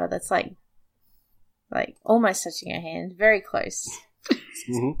touching her hammer. That's like almost touching her hand. Very close.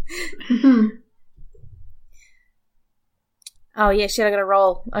 Mm-hmm. Oh yeah, shit! I gotta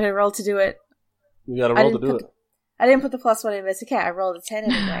roll. To do it. You gotta roll to do it. I didn't put the +1 in, but it's okay. I rolled a 10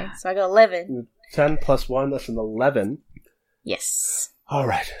 anyway, so I got 11. 10 + 1, that's an 11. Yes. All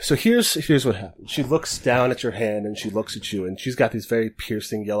right. So here's what happens. She looks down at your hand and she looks at you, and she's got these very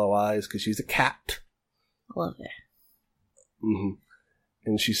piercing yellow eyes because she's a cat. I love it. Mm-hmm.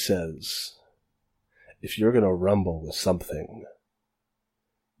 And she says, "If you're gonna rumble with something,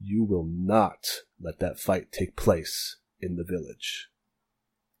 you will not let that fight take place in the village."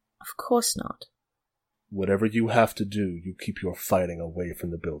 Of course not. whatever you have to do, you keep your fighting away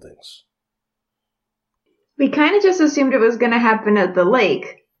from the buildings. We kind of just assumed it was going to happen at the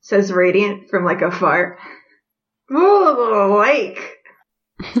lake, says Radiant from like afar. Ooh, lake.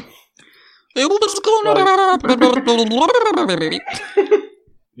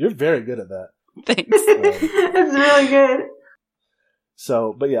 You're very good at that. Thanks. That's really good.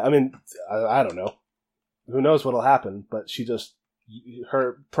 So, but yeah, I mean, I don't know. Who knows what'll happen, but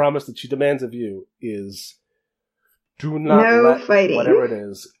her promise that she demands of you is do not let fighting. Whatever it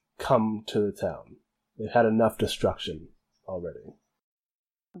is come to the town. They've had enough destruction already.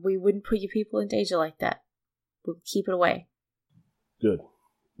 We wouldn't put your people in danger like that. We'll keep it away. Good.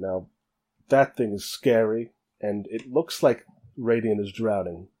 Now, that thing is scary, and it looks like Radiant is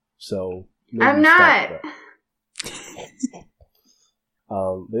drowning, so... I'm not!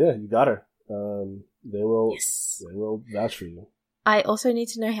 But yeah, you got her. They will vouch for you. I also need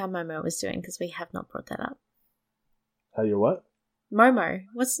to know how Momo is doing, because we have not brought that up. How you're what? Momo.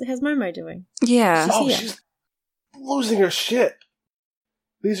 How's Momo doing? Yeah. She's losing her shit.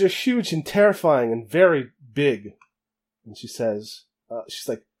 These are huge and terrifying and very big. And she says, she's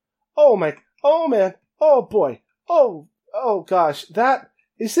like, oh man, oh boy, oh gosh,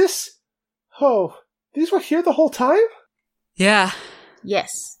 these were here the whole time? Yeah.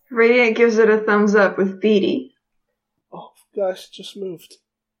 Yes. Radiant gives it a thumbs up with Beatty. Oh gosh, just moved.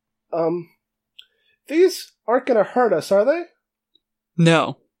 These aren't gonna hurt us, are they?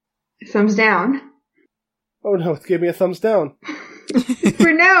 No. Thumbs down. Oh no, it gave me a thumbs down.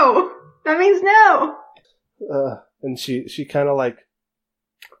 For no! That means no! And she kind of like,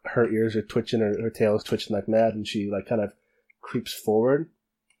 her ears are twitching, her tail is twitching like mad, and she like kind of creeps forward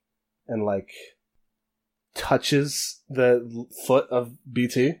and like touches the foot of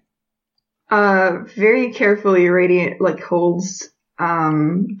BT. Very carefully Radiant like holds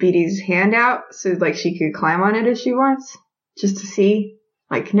BT's hand out so like she could climb on it if she wants, just to see.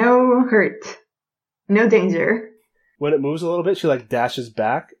 Like, no hurt. No danger. When it moves a little bit, she like dashes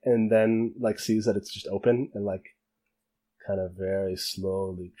back and then like sees that it's just open and like kind of very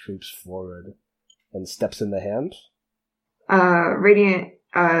slowly creeps forward and steps in the hand. Radiant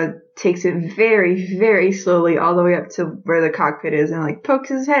takes it very, very slowly all the way up to where the cockpit is and like pokes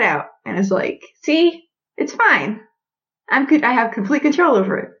his head out and is like, see? It's fine. I have complete control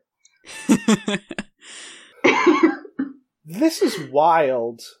over it. This is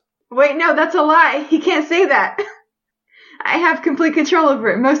wild. Wait, no, that's a lie. He can't say that. I have complete control over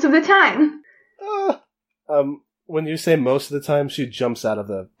it most of the time. When you say most of the time, she jumps out of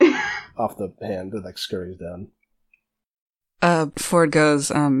off the hand and like scurries down. Before it goes,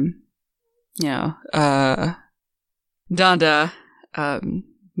 Donda,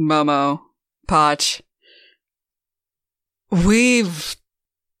 Momo, Potch,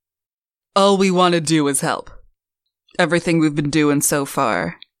 all we want to do is help. Everything we've been doing so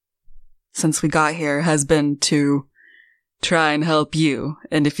far, since we got here, has been to try and help you.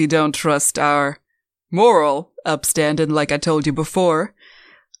 And if you don't trust our moral upstanding, like I told you before,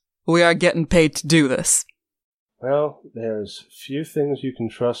 we are getting paid to do this. Well, there's few things you can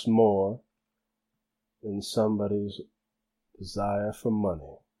trust more than somebody's desire for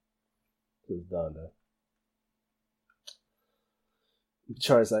money, says Donda.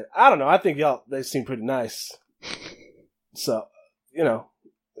 Charlie's like, I don't know, I think they seem pretty nice. So,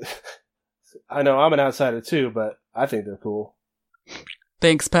 I know I'm an outsider too, but I think they're cool.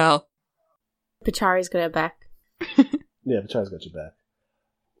 Thanks, pal. Pachari's got her back. Yeah, Pachari's got your back.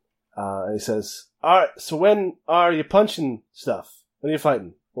 And he says, alright, so when are you punching stuff? When are you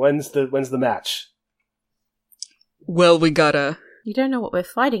fighting? When's the match? Well, we gotta... You don't know what we're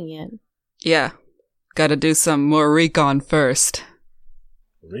fighting yet. Yeah. Gotta do some more recon first.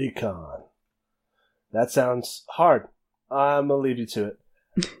 Recon. That sounds hard. I'm gonna leave you to it.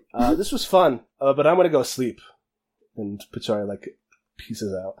 This was fun, but I'm gonna go sleep. And Pachari, like,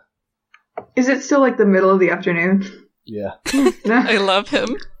 pieces out. Is it still, like, the middle of the afternoon? Yeah. I love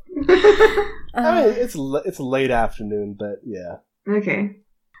him. I mean, it's late afternoon, but yeah. Okay.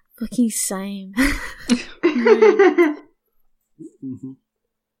 Fucking same.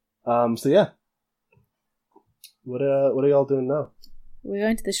 Mm-hmm. So yeah. What are y'all doing now? We're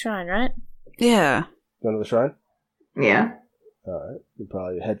going to the shrine, right? Yeah. Going to the shrine? Yeah. Alright. We'll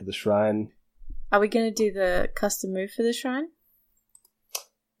probably head to the shrine. Are we going to do the custom move for the shrine?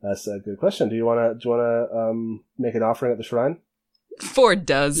 That's a good question. Do you wanna make an offering at the shrine? Ford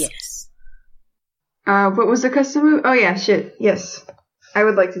does. Yes. What was the custom move? Oh yeah, shit. Yes. I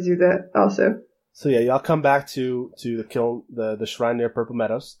would like to do that also. So yeah, y'all come back to the kiln, the shrine near Purple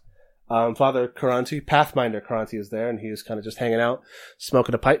Meadows. Father Karanti, Pathminder Karanti, is there, and he is kind of just hanging out,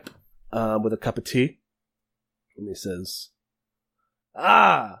 smoking a pipe, with a cup of tea. And he says,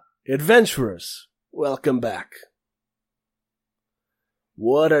 "Ah, adventurers, welcome back.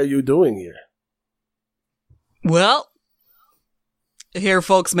 What are you doing here?" Well, hear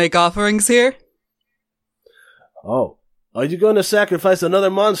folks make offerings here? Oh, are you going to sacrifice another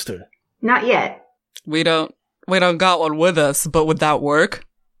monster? Not yet. We don't got one with us, but would that work?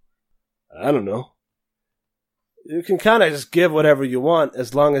 I don't know. You can kind of just give whatever you want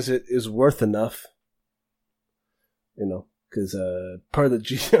as long as it is worth enough. You know, because per the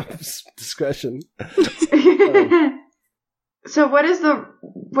GM's discretion. So what is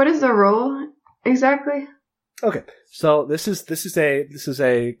the role exactly? Okay, so this is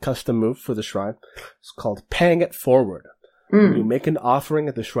a custom move for the shrine. It's called Paying It Forward. When you make an offering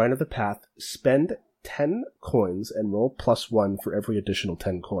at the Shrine of the Path, spend 10 coins and roll +1 for every additional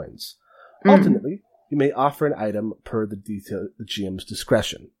 10 coins. Alternately, you may offer an item per the GM's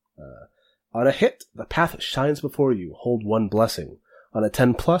discretion. On a hit, the path shines before you. Hold 1 blessing. On a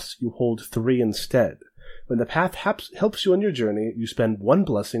 10+, you hold 3 instead. When the path helps you on your journey, you spend 1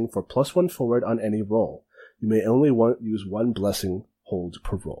 blessing for +1 forward on any roll. You may only use 1 blessing hold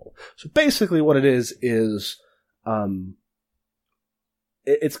per roll. So basically what it is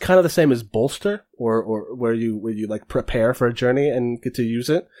it's kind of the same as bolster, or where you like prepare for a journey and get to use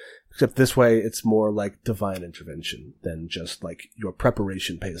it. Except this way, it's more like divine intervention than just like your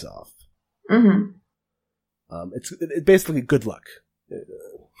preparation pays off. Mm-hmm. It's basically good luck.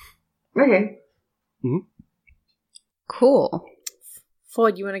 Okay. Mm-hmm. Cool.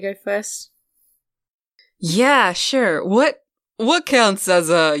 Ford, you want to go first? Yeah, sure. What counts as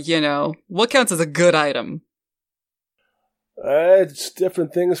what counts as a good item? It's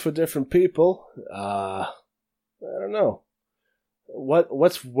different things for different people. I don't know.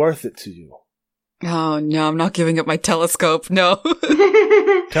 What's worth it to you? Oh no, I'm not giving up my telescope. No.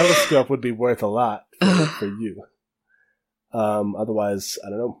 Telescope would be worth a lot for you. Otherwise, I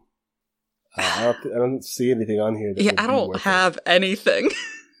don't know. I don't see anything on here. That I don't have anything.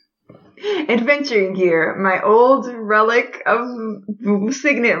 Adventuring gear, my old relic of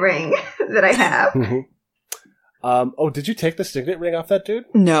signet ring that I have. Did you take the signet ring off that dude?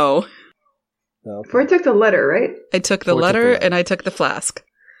 No. Okay. Ford took the letter, right? I took the letter and I took the flask.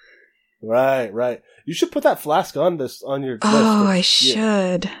 Right. You should put that flask on your list. Oh, I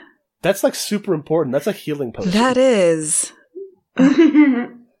should. That's like super important. That's a healing potion. That is.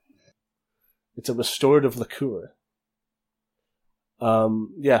 It's a restorative liqueur.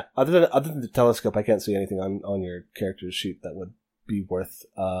 Yeah. Other than the telescope, I can't see anything on your character's sheet that would be worth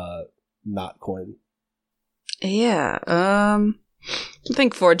not coin. Yeah. I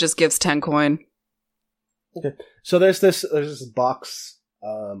think Ford just gives 10 coin. Okay. So there's this box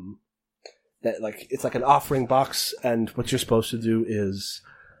that like it's like an offering box, and what you're supposed to do is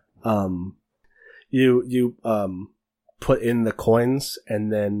you put in the coins,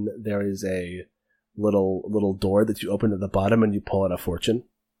 and then there is a little door that you open at the bottom, and you pull out a fortune.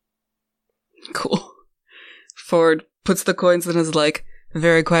 Cool. Ford puts the coins in, is like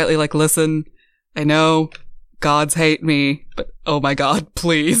very quietly like, "Listen, I know gods hate me, but oh my god,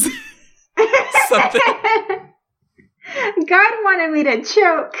 please." Something. God wanted me to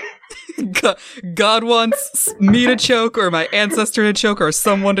choke. God wants me to choke, or my ancestor to choke, or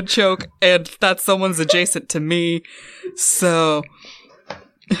someone to choke, and that someone's adjacent to me. So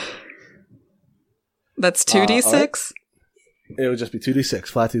that's 2d6? Right. It would just be 2d6,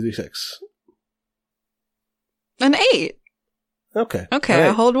 flat 2d6. An 8. Okay. Okay,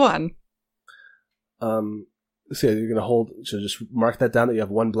 I hold 1. So you're going to hold, so just mark that down that you have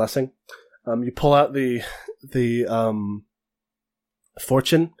 1 blessing. You pull out the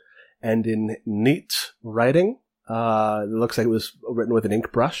fortune, and in neat writing, it looks like it was written with an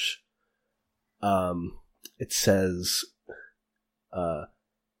ink brush. It says,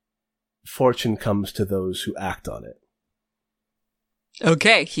 "Fortune comes to those who act on it."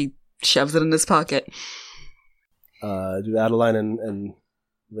 Okay, he shoves it in his pocket. Do Adeline and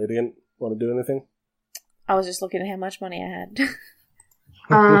Radiant want to do anything? I was just looking at how much money I had.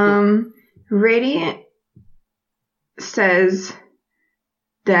 Radiant says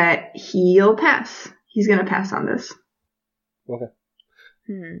that he'll pass. He's gonna pass on this. Okay.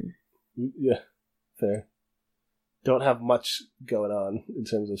 Yeah, fair. Don't have much going on in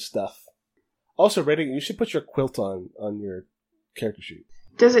terms of stuff. Also, Radiant, you should put your quilt on your character sheet.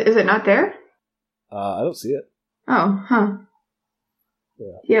 Is it not there? I don't see it. Oh, huh.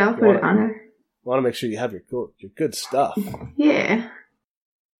 Yeah, I'll put it on there. Want to make sure you have your good stuff. Yeah.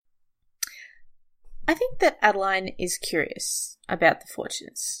 I think that Adeline is curious about the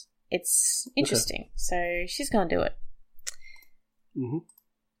fortunes. It's interesting, so she's going to do it. Mm-hmm.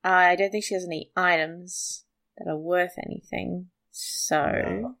 I don't think she has any items that are worth anything.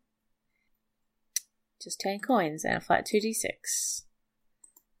 So, just 10 coins and a flat 2d6.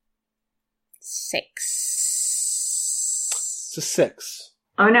 6. It's a 6.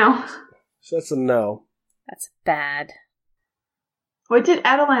 Oh no. So that's a no. That's bad. What did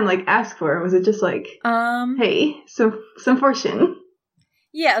Adeline ask for? Was it just hey, some fortune?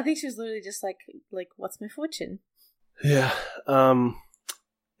 Yeah, I think she was literally just like what's my fortune? Yeah.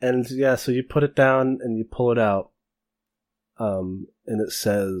 And yeah, so you put it down and you pull it out. And it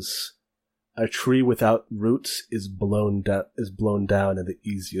says, "A tree without roots is blown down in the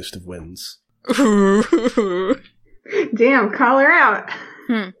easiest of winds." Damn, call her out.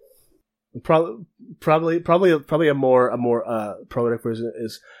 Probably a more poetic version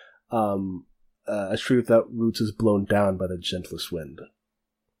is, "A tree without roots is blown down by the gentlest wind."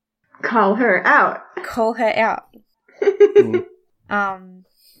 Call her out. Call her out.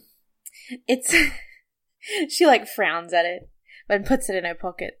 It's she frowns at it, but puts it in her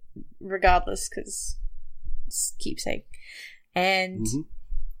pocket regardless because it's keepsake. And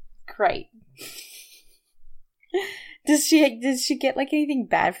great. Does she get anything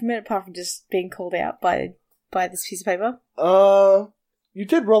bad from it apart from just being called out by this piece of paper? You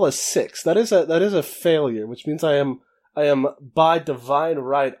did roll a 6. That is a failure, which means I am by divine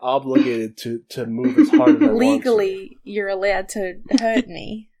right obligated to move as hard as I want to. Legally, you're allowed to hurt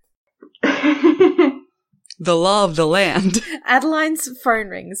me. The law of the land. Adeline's phone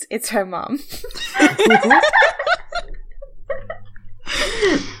rings. It's her mom.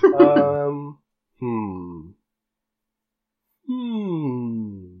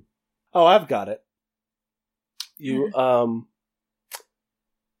 Oh, I've got it.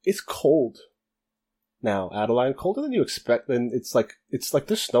 It's cold now, Adeline. Colder than you expect. And it's like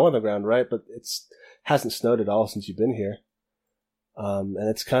there's snow on the ground, right? But hasn't snowed at all since you've been here. And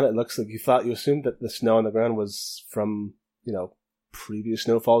it looks like you assumed that the snow on the ground was from, previous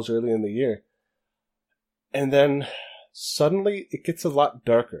snowfalls early in the year. And then suddenly it gets a lot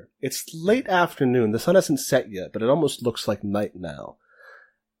darker. It's late afternoon. The sun hasn't set yet, but it almost looks like night now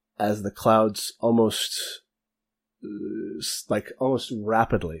as the clouds almost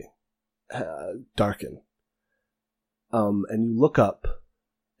rapidly darken. And you look up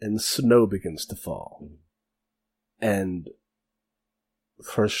and snow begins to fall. And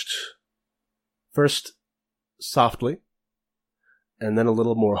first softly, and then a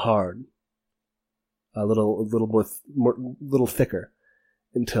little more hard, a little thicker,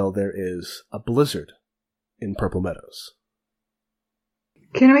 until there is a blizzard in Purple Meadows.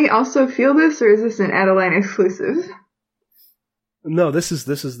 Can we also feel this, or is this an Adeline exclusive? No, this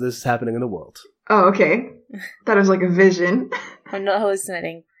is happening in the world. Oh, okay. Thought it was like a vision. I'm not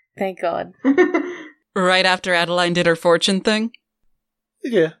hallucinating. Thank God. Right after Adeline did her fortune thing?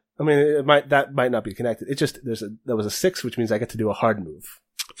 Yeah. I mean, that might not be connected. It just, there was a 6, which means I get to do a hard move.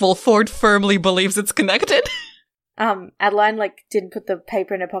 Ford firmly believes it's connected. Adeline, didn't put the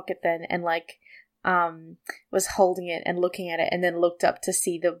paper in her pocket then, and, was holding it and looking at it, and then looked up to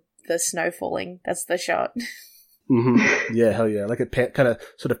see the snow falling. That's the shot. Mm-hmm. Yeah, hell yeah. It kind of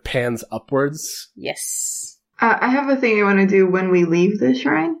sort of pans upwards. Yes. I have a thing I want to do when we leave the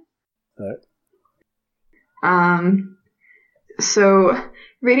shrine. Alright. So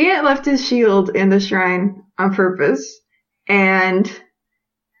Radiant left his shield in the shrine on purpose, and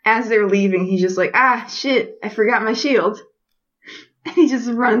as they're leaving, he's just like, shit, I forgot my shield. And he just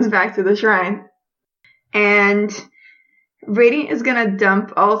runs back to the shrine. And Radiant is gonna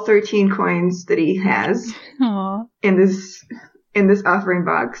dump all 13 coins that he has in this offering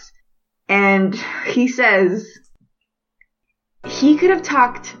box. And he says, he could have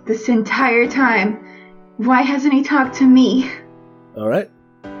talked this entire time. Why hasn't he talked to me? Alright.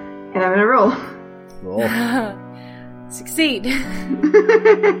 And I'm gonna roll. Succeed.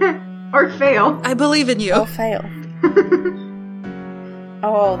 Or fail. I believe in you. Or fail.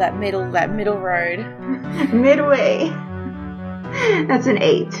 Oh, that middle road. Midway. That's an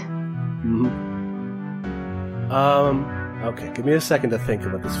 8. Mm-hmm. Okay, give me a second to think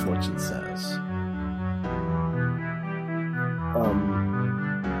of what this fortune says.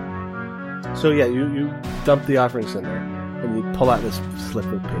 So yeah, you dump the offerings in there, and you pull out this slip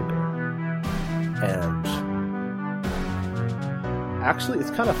of paper. And actually,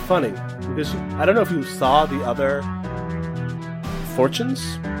 it's kind of funny, because I don't know if you saw the other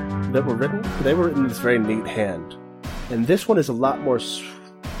fortunes that were written, but they were written in this very neat hand. And this one is a lot more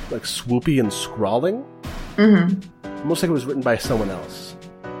swoopy and scrawling. Mm-hmm. Almost like it was written by someone else.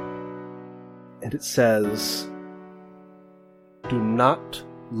 And it says, "Do not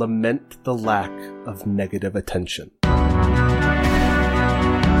lament the lack of negative attention."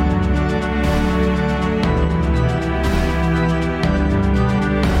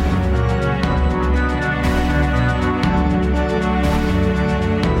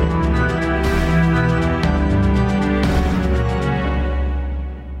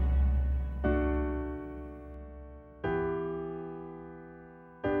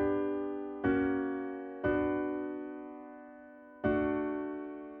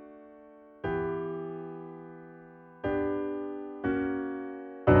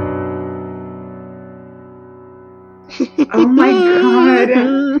 Oh my god.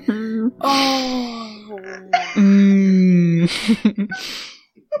 Oh.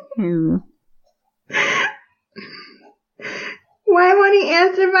 Why won't he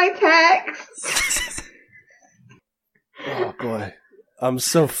answer my text? Oh boy. I'm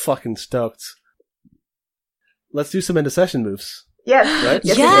so fucking stoked. Let's do some end-of-session moves. Yes. Right?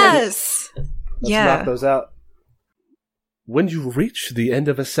 Yes! Let's knock those out. When you reach the end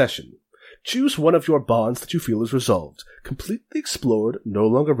of a session, choose one of your bonds that you feel is resolved, completely explored, no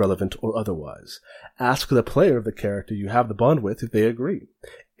longer relevant, or otherwise. Ask the player of the character you have the bond with if they agree.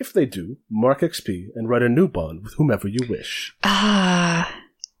 If they do, mark XP and write a new bond with whomever you wish. I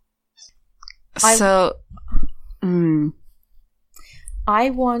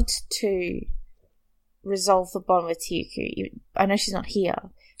want to resolve the bond with Tiyuku. I know she's not here,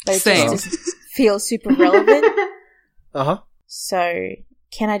 but it just feels super relevant. Uh-huh. So,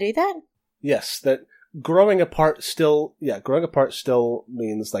 can I do that? Yes, that growing apart still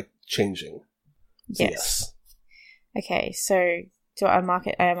means, like, changing. So yes. Okay, so do I mark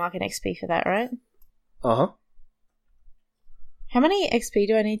it? I mark an XP for that, right? Uh-huh. How many XP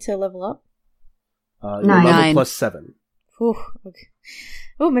do I need to level up? 9. Your level plus 7. Ooh, okay.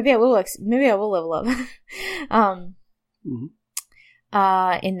 Oh, maybe I will level up.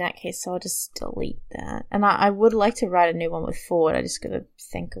 In that case, so I'll just delete that. And I would like to write a new one with Ford. I just gotta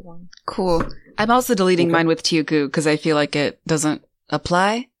think of one. Cool. I'm also deleting mine with Tiyuku because I feel like it doesn't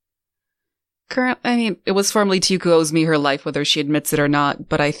apply. It was formerly Tiyuku owes me her life, whether she admits it or not,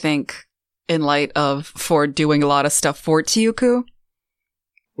 but I think in light of Ford doing a lot of stuff for Tiyuku,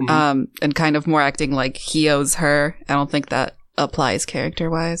 and kind of more acting like he owes her, I don't think that applies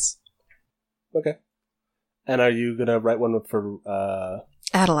character-wise. Okay. And are you gonna write one for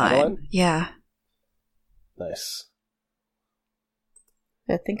Adeline? Yeah. Nice.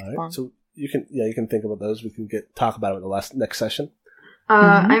 I think of one. So you can think about those. We can talk about it in the next session.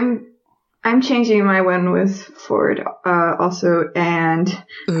 I'm changing my one with Ford also, and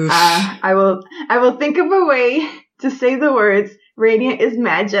I will think of a way to say the words "Radiant is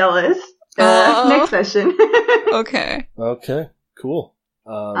mad jealous" next session. Okay. Okay. Cool.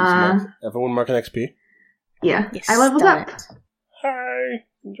 So everyone mark an XP. Yeah, yes, I leveled up. Hi,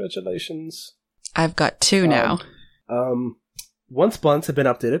 congratulations. I've got 2 now. Once bonds have been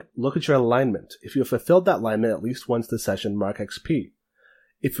updated, look at your alignment. If you have fulfilled that alignment at least once this session, mark XP.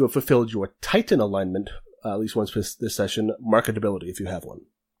 If you have fulfilled your Titan alignment at least once this session, mark a debility if you have one.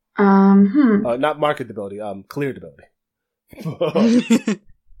 Not marketability, clearedability.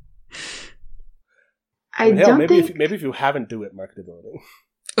 Maybe if you haven't do it, marketability.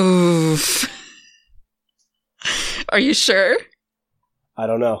 Oof. Are you sure? I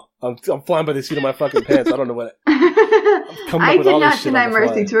don't know. I'm flying by the seat of my fucking pants. I don't know what. I did not deny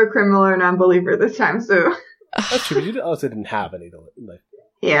mercy to a criminal or non-believer this time, so. That's true. But you also didn't have any. Like.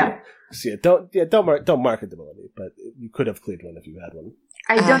 Yeah. So don't mark a debility, but you could have cleared one if you had one.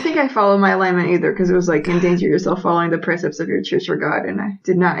 I don't think I followed my alignment either, because it was like endanger yourself following the precepts of your church or God, and I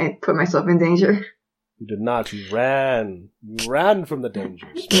did not put myself in danger. You did not. You ran. You ran from the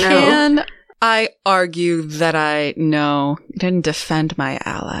dangers. Can I argue that I didn't defend my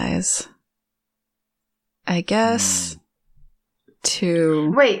allies? I guess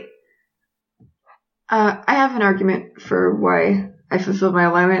Wait. I have an argument for why I fulfilled my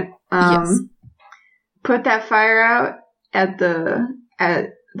alignment. Yes. Put that fire out at the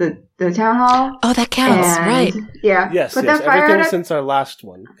town hall. Oh, that counts, right? Yeah. Yes, Put yes. that fire Everything out since our last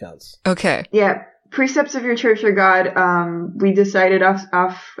one counts. Okay. Yeah. Precepts of your church or God. We decided off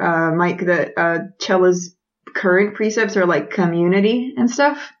Mike that Chella's current precepts are like community and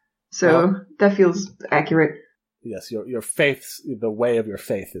stuff. So that feels accurate. Yes, your faith, the way of your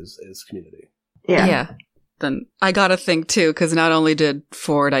faith is community. Yeah. Then I gotta think too, because not only did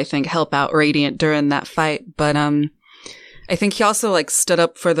Ford, I think, help out Radiant during that fight, but I think he also stood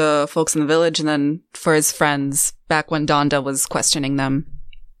up for the folks in the village and then for his friends back when Donda was questioning them.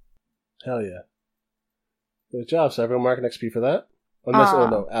 Hell yeah. Good job. So everyone mark an XP for that?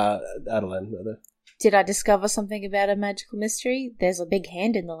 Adeline, rather. Did I discover something about a magical mystery? There's a big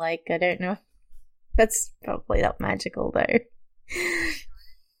hand in the lake. I don't know. That's probably not magical, though.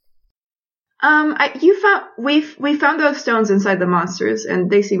 We found those stones inside the monsters, and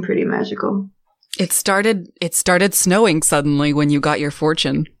they seem pretty magical. It started snowing suddenly when you got your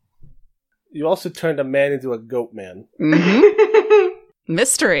fortune. You also turned a man into a goat man. Mm-hmm.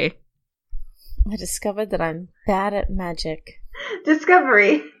 Mystery. I discovered that I'm bad at magic.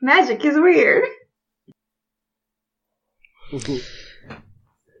 Discovery. Magic is weird.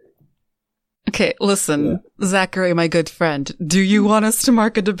 Okay, listen, Zachary, my good friend, do you want us to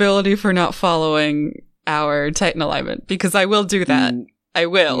mark a debility for not following our Titan alignment? Because I will do that. I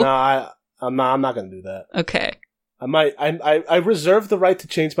will. No, I'm not going to do that. Okay. I reserve the right to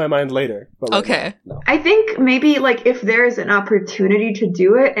change my mind later. But okay. No. I think maybe like if there is an opportunity to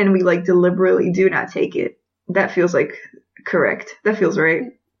do it and we like deliberately do not take it, that feels like correct. That feels right.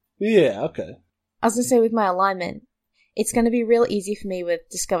 Yeah, okay. I was going to say with my alignment, it's going to be real easy for me with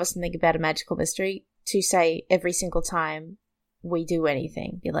Discover Something About a Magical Mystery to say every single time we do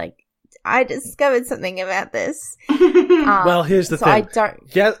anything. Be like, I discovered something about this. Well, here's the thing.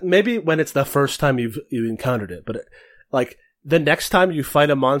 Yeah, maybe when it's the first time you encountered it, but like the next time you fight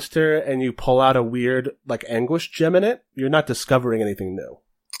a monster and you pull out a weird like anguish gem in it, you're not discovering anything new.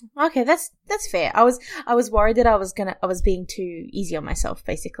 Okay, that's fair. I was worried that I was being too easy on myself,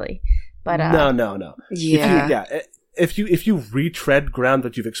 basically. But no. Yeah. If you retread ground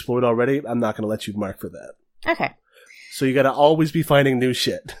that you've explored already, I'm not going to let you mark for that. Okay. So you got to always be finding new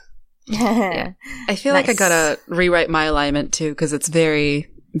shit. Yeah. I feel like I gotta rewrite my alignment too because it's very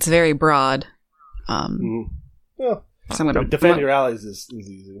broad. Well, so I'm gonna defend your allies is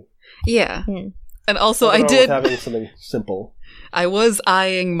easy. Yeah, and also I did having something simple. I was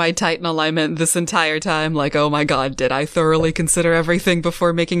eyeing my Titan alignment this entire time, like, oh my god, did I thoroughly consider everything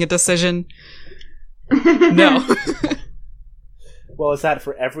before making a decision? No. Well, is that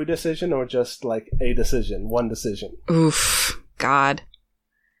for every decision or just like a decision, one decision? Oof, God.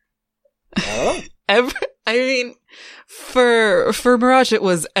 I don't know. I mean, for Mirage, it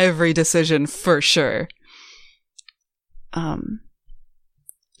was every decision for sure.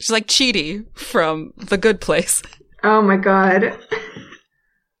 She's like Chidi from The Good Place. Oh my god.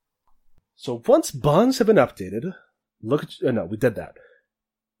 So once bonds have been updated, look at... no, we did that.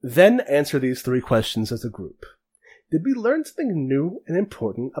 Then answer these 3 questions as a group. Did we learn something new and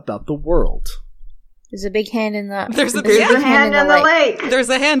important about the world? There's a big hand in the... There's a hand in the lake. There's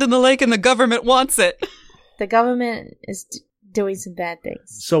a hand in the lake and the government wants it. The government is doing some bad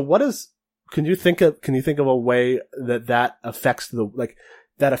things. So what is... Can you think of a way that affects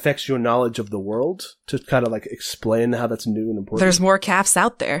that affects your knowledge of the world to kind of like explain how that's new and important? There's more calves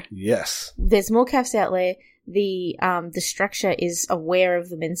out there. Yes. There's more calves out there. The structure is aware of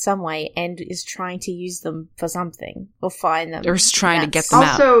them in some way and is trying to use them for something or find them. Or is trying to get them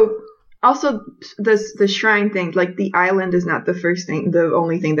out. Also, the shrine thing, like the island is not the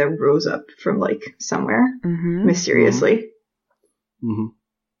only thing that rose up from like somewhere mysteriously. Mm-hmm.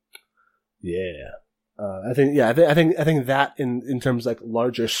 Yeah. I think that in terms of like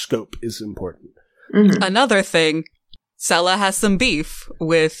larger scope is important. Mm-hmm. Another thing, Sela has some beef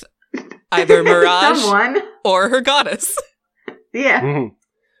with either Mirage or her goddess. Yeah.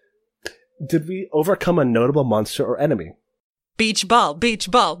 Mm-hmm. Did we overcome a notable monster or enemy? Beach ball, beach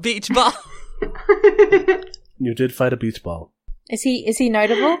ball, beach ball. You did fight a beach ball. Is he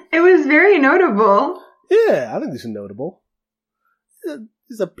notable? It was very notable. Yeah, I think he's notable.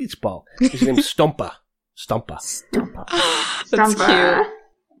 He's a beach ball. His name's Stompa. That's Stompa. cute.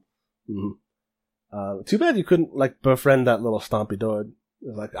 Mm-hmm. Too bad you couldn't like befriend that little Stompy Dord. It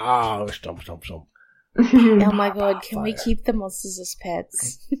was like, stomp, stomp, stomp. Oh my god, can we keep the monsters as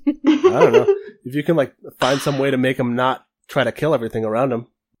pets? I don't know. If you can like find some way to make them not try to kill everything around them.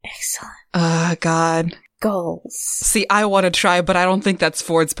 Excellent. God. Goals. See, I want to try, but I don't think that's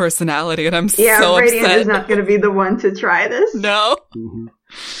Ford's personality, and I'm so Radiant upset. is not going to be the one to try this. No. Mm-hmm.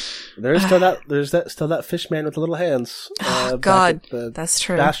 There's still that fish man with the little hands. God, that's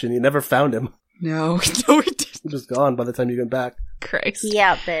true. Bastion, you never found him. No, we didn't. He was gone by the time you get back. Christ. He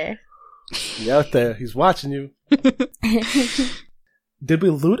out there. He out there. He's watching you. Did we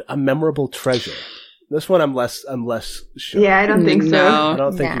loot a memorable treasure? This one I'm less sure. Yeah, I don't think so. No. I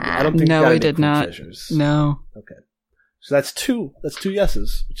don't think No, you got we did not. Treasures. No. Okay. So that's two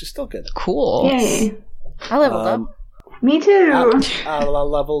yeses, which is still good. Cool. Yay. I leveled up. Me too. I'll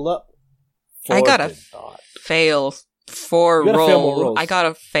level up. I gotta fail 4 rolls. I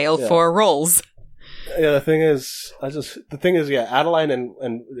gotta fail 4 rolls. Yeah, the thing is, Adeline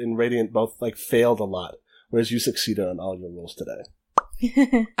and Radiant both like failed a lot, whereas you succeeded on all your rolls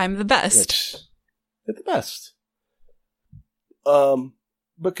today. I'm the best. You're the best.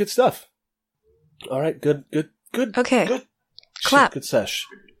 But good stuff. All right, good. Okay. Good. Clap. Good sesh.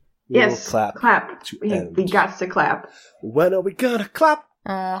 Yes. Clap. We got to clap. When are we gonna clap?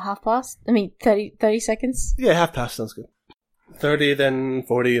 30 seconds. Yeah, half past sounds good. 30, then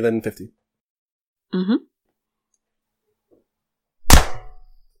 40, then 50. Mm-hmm.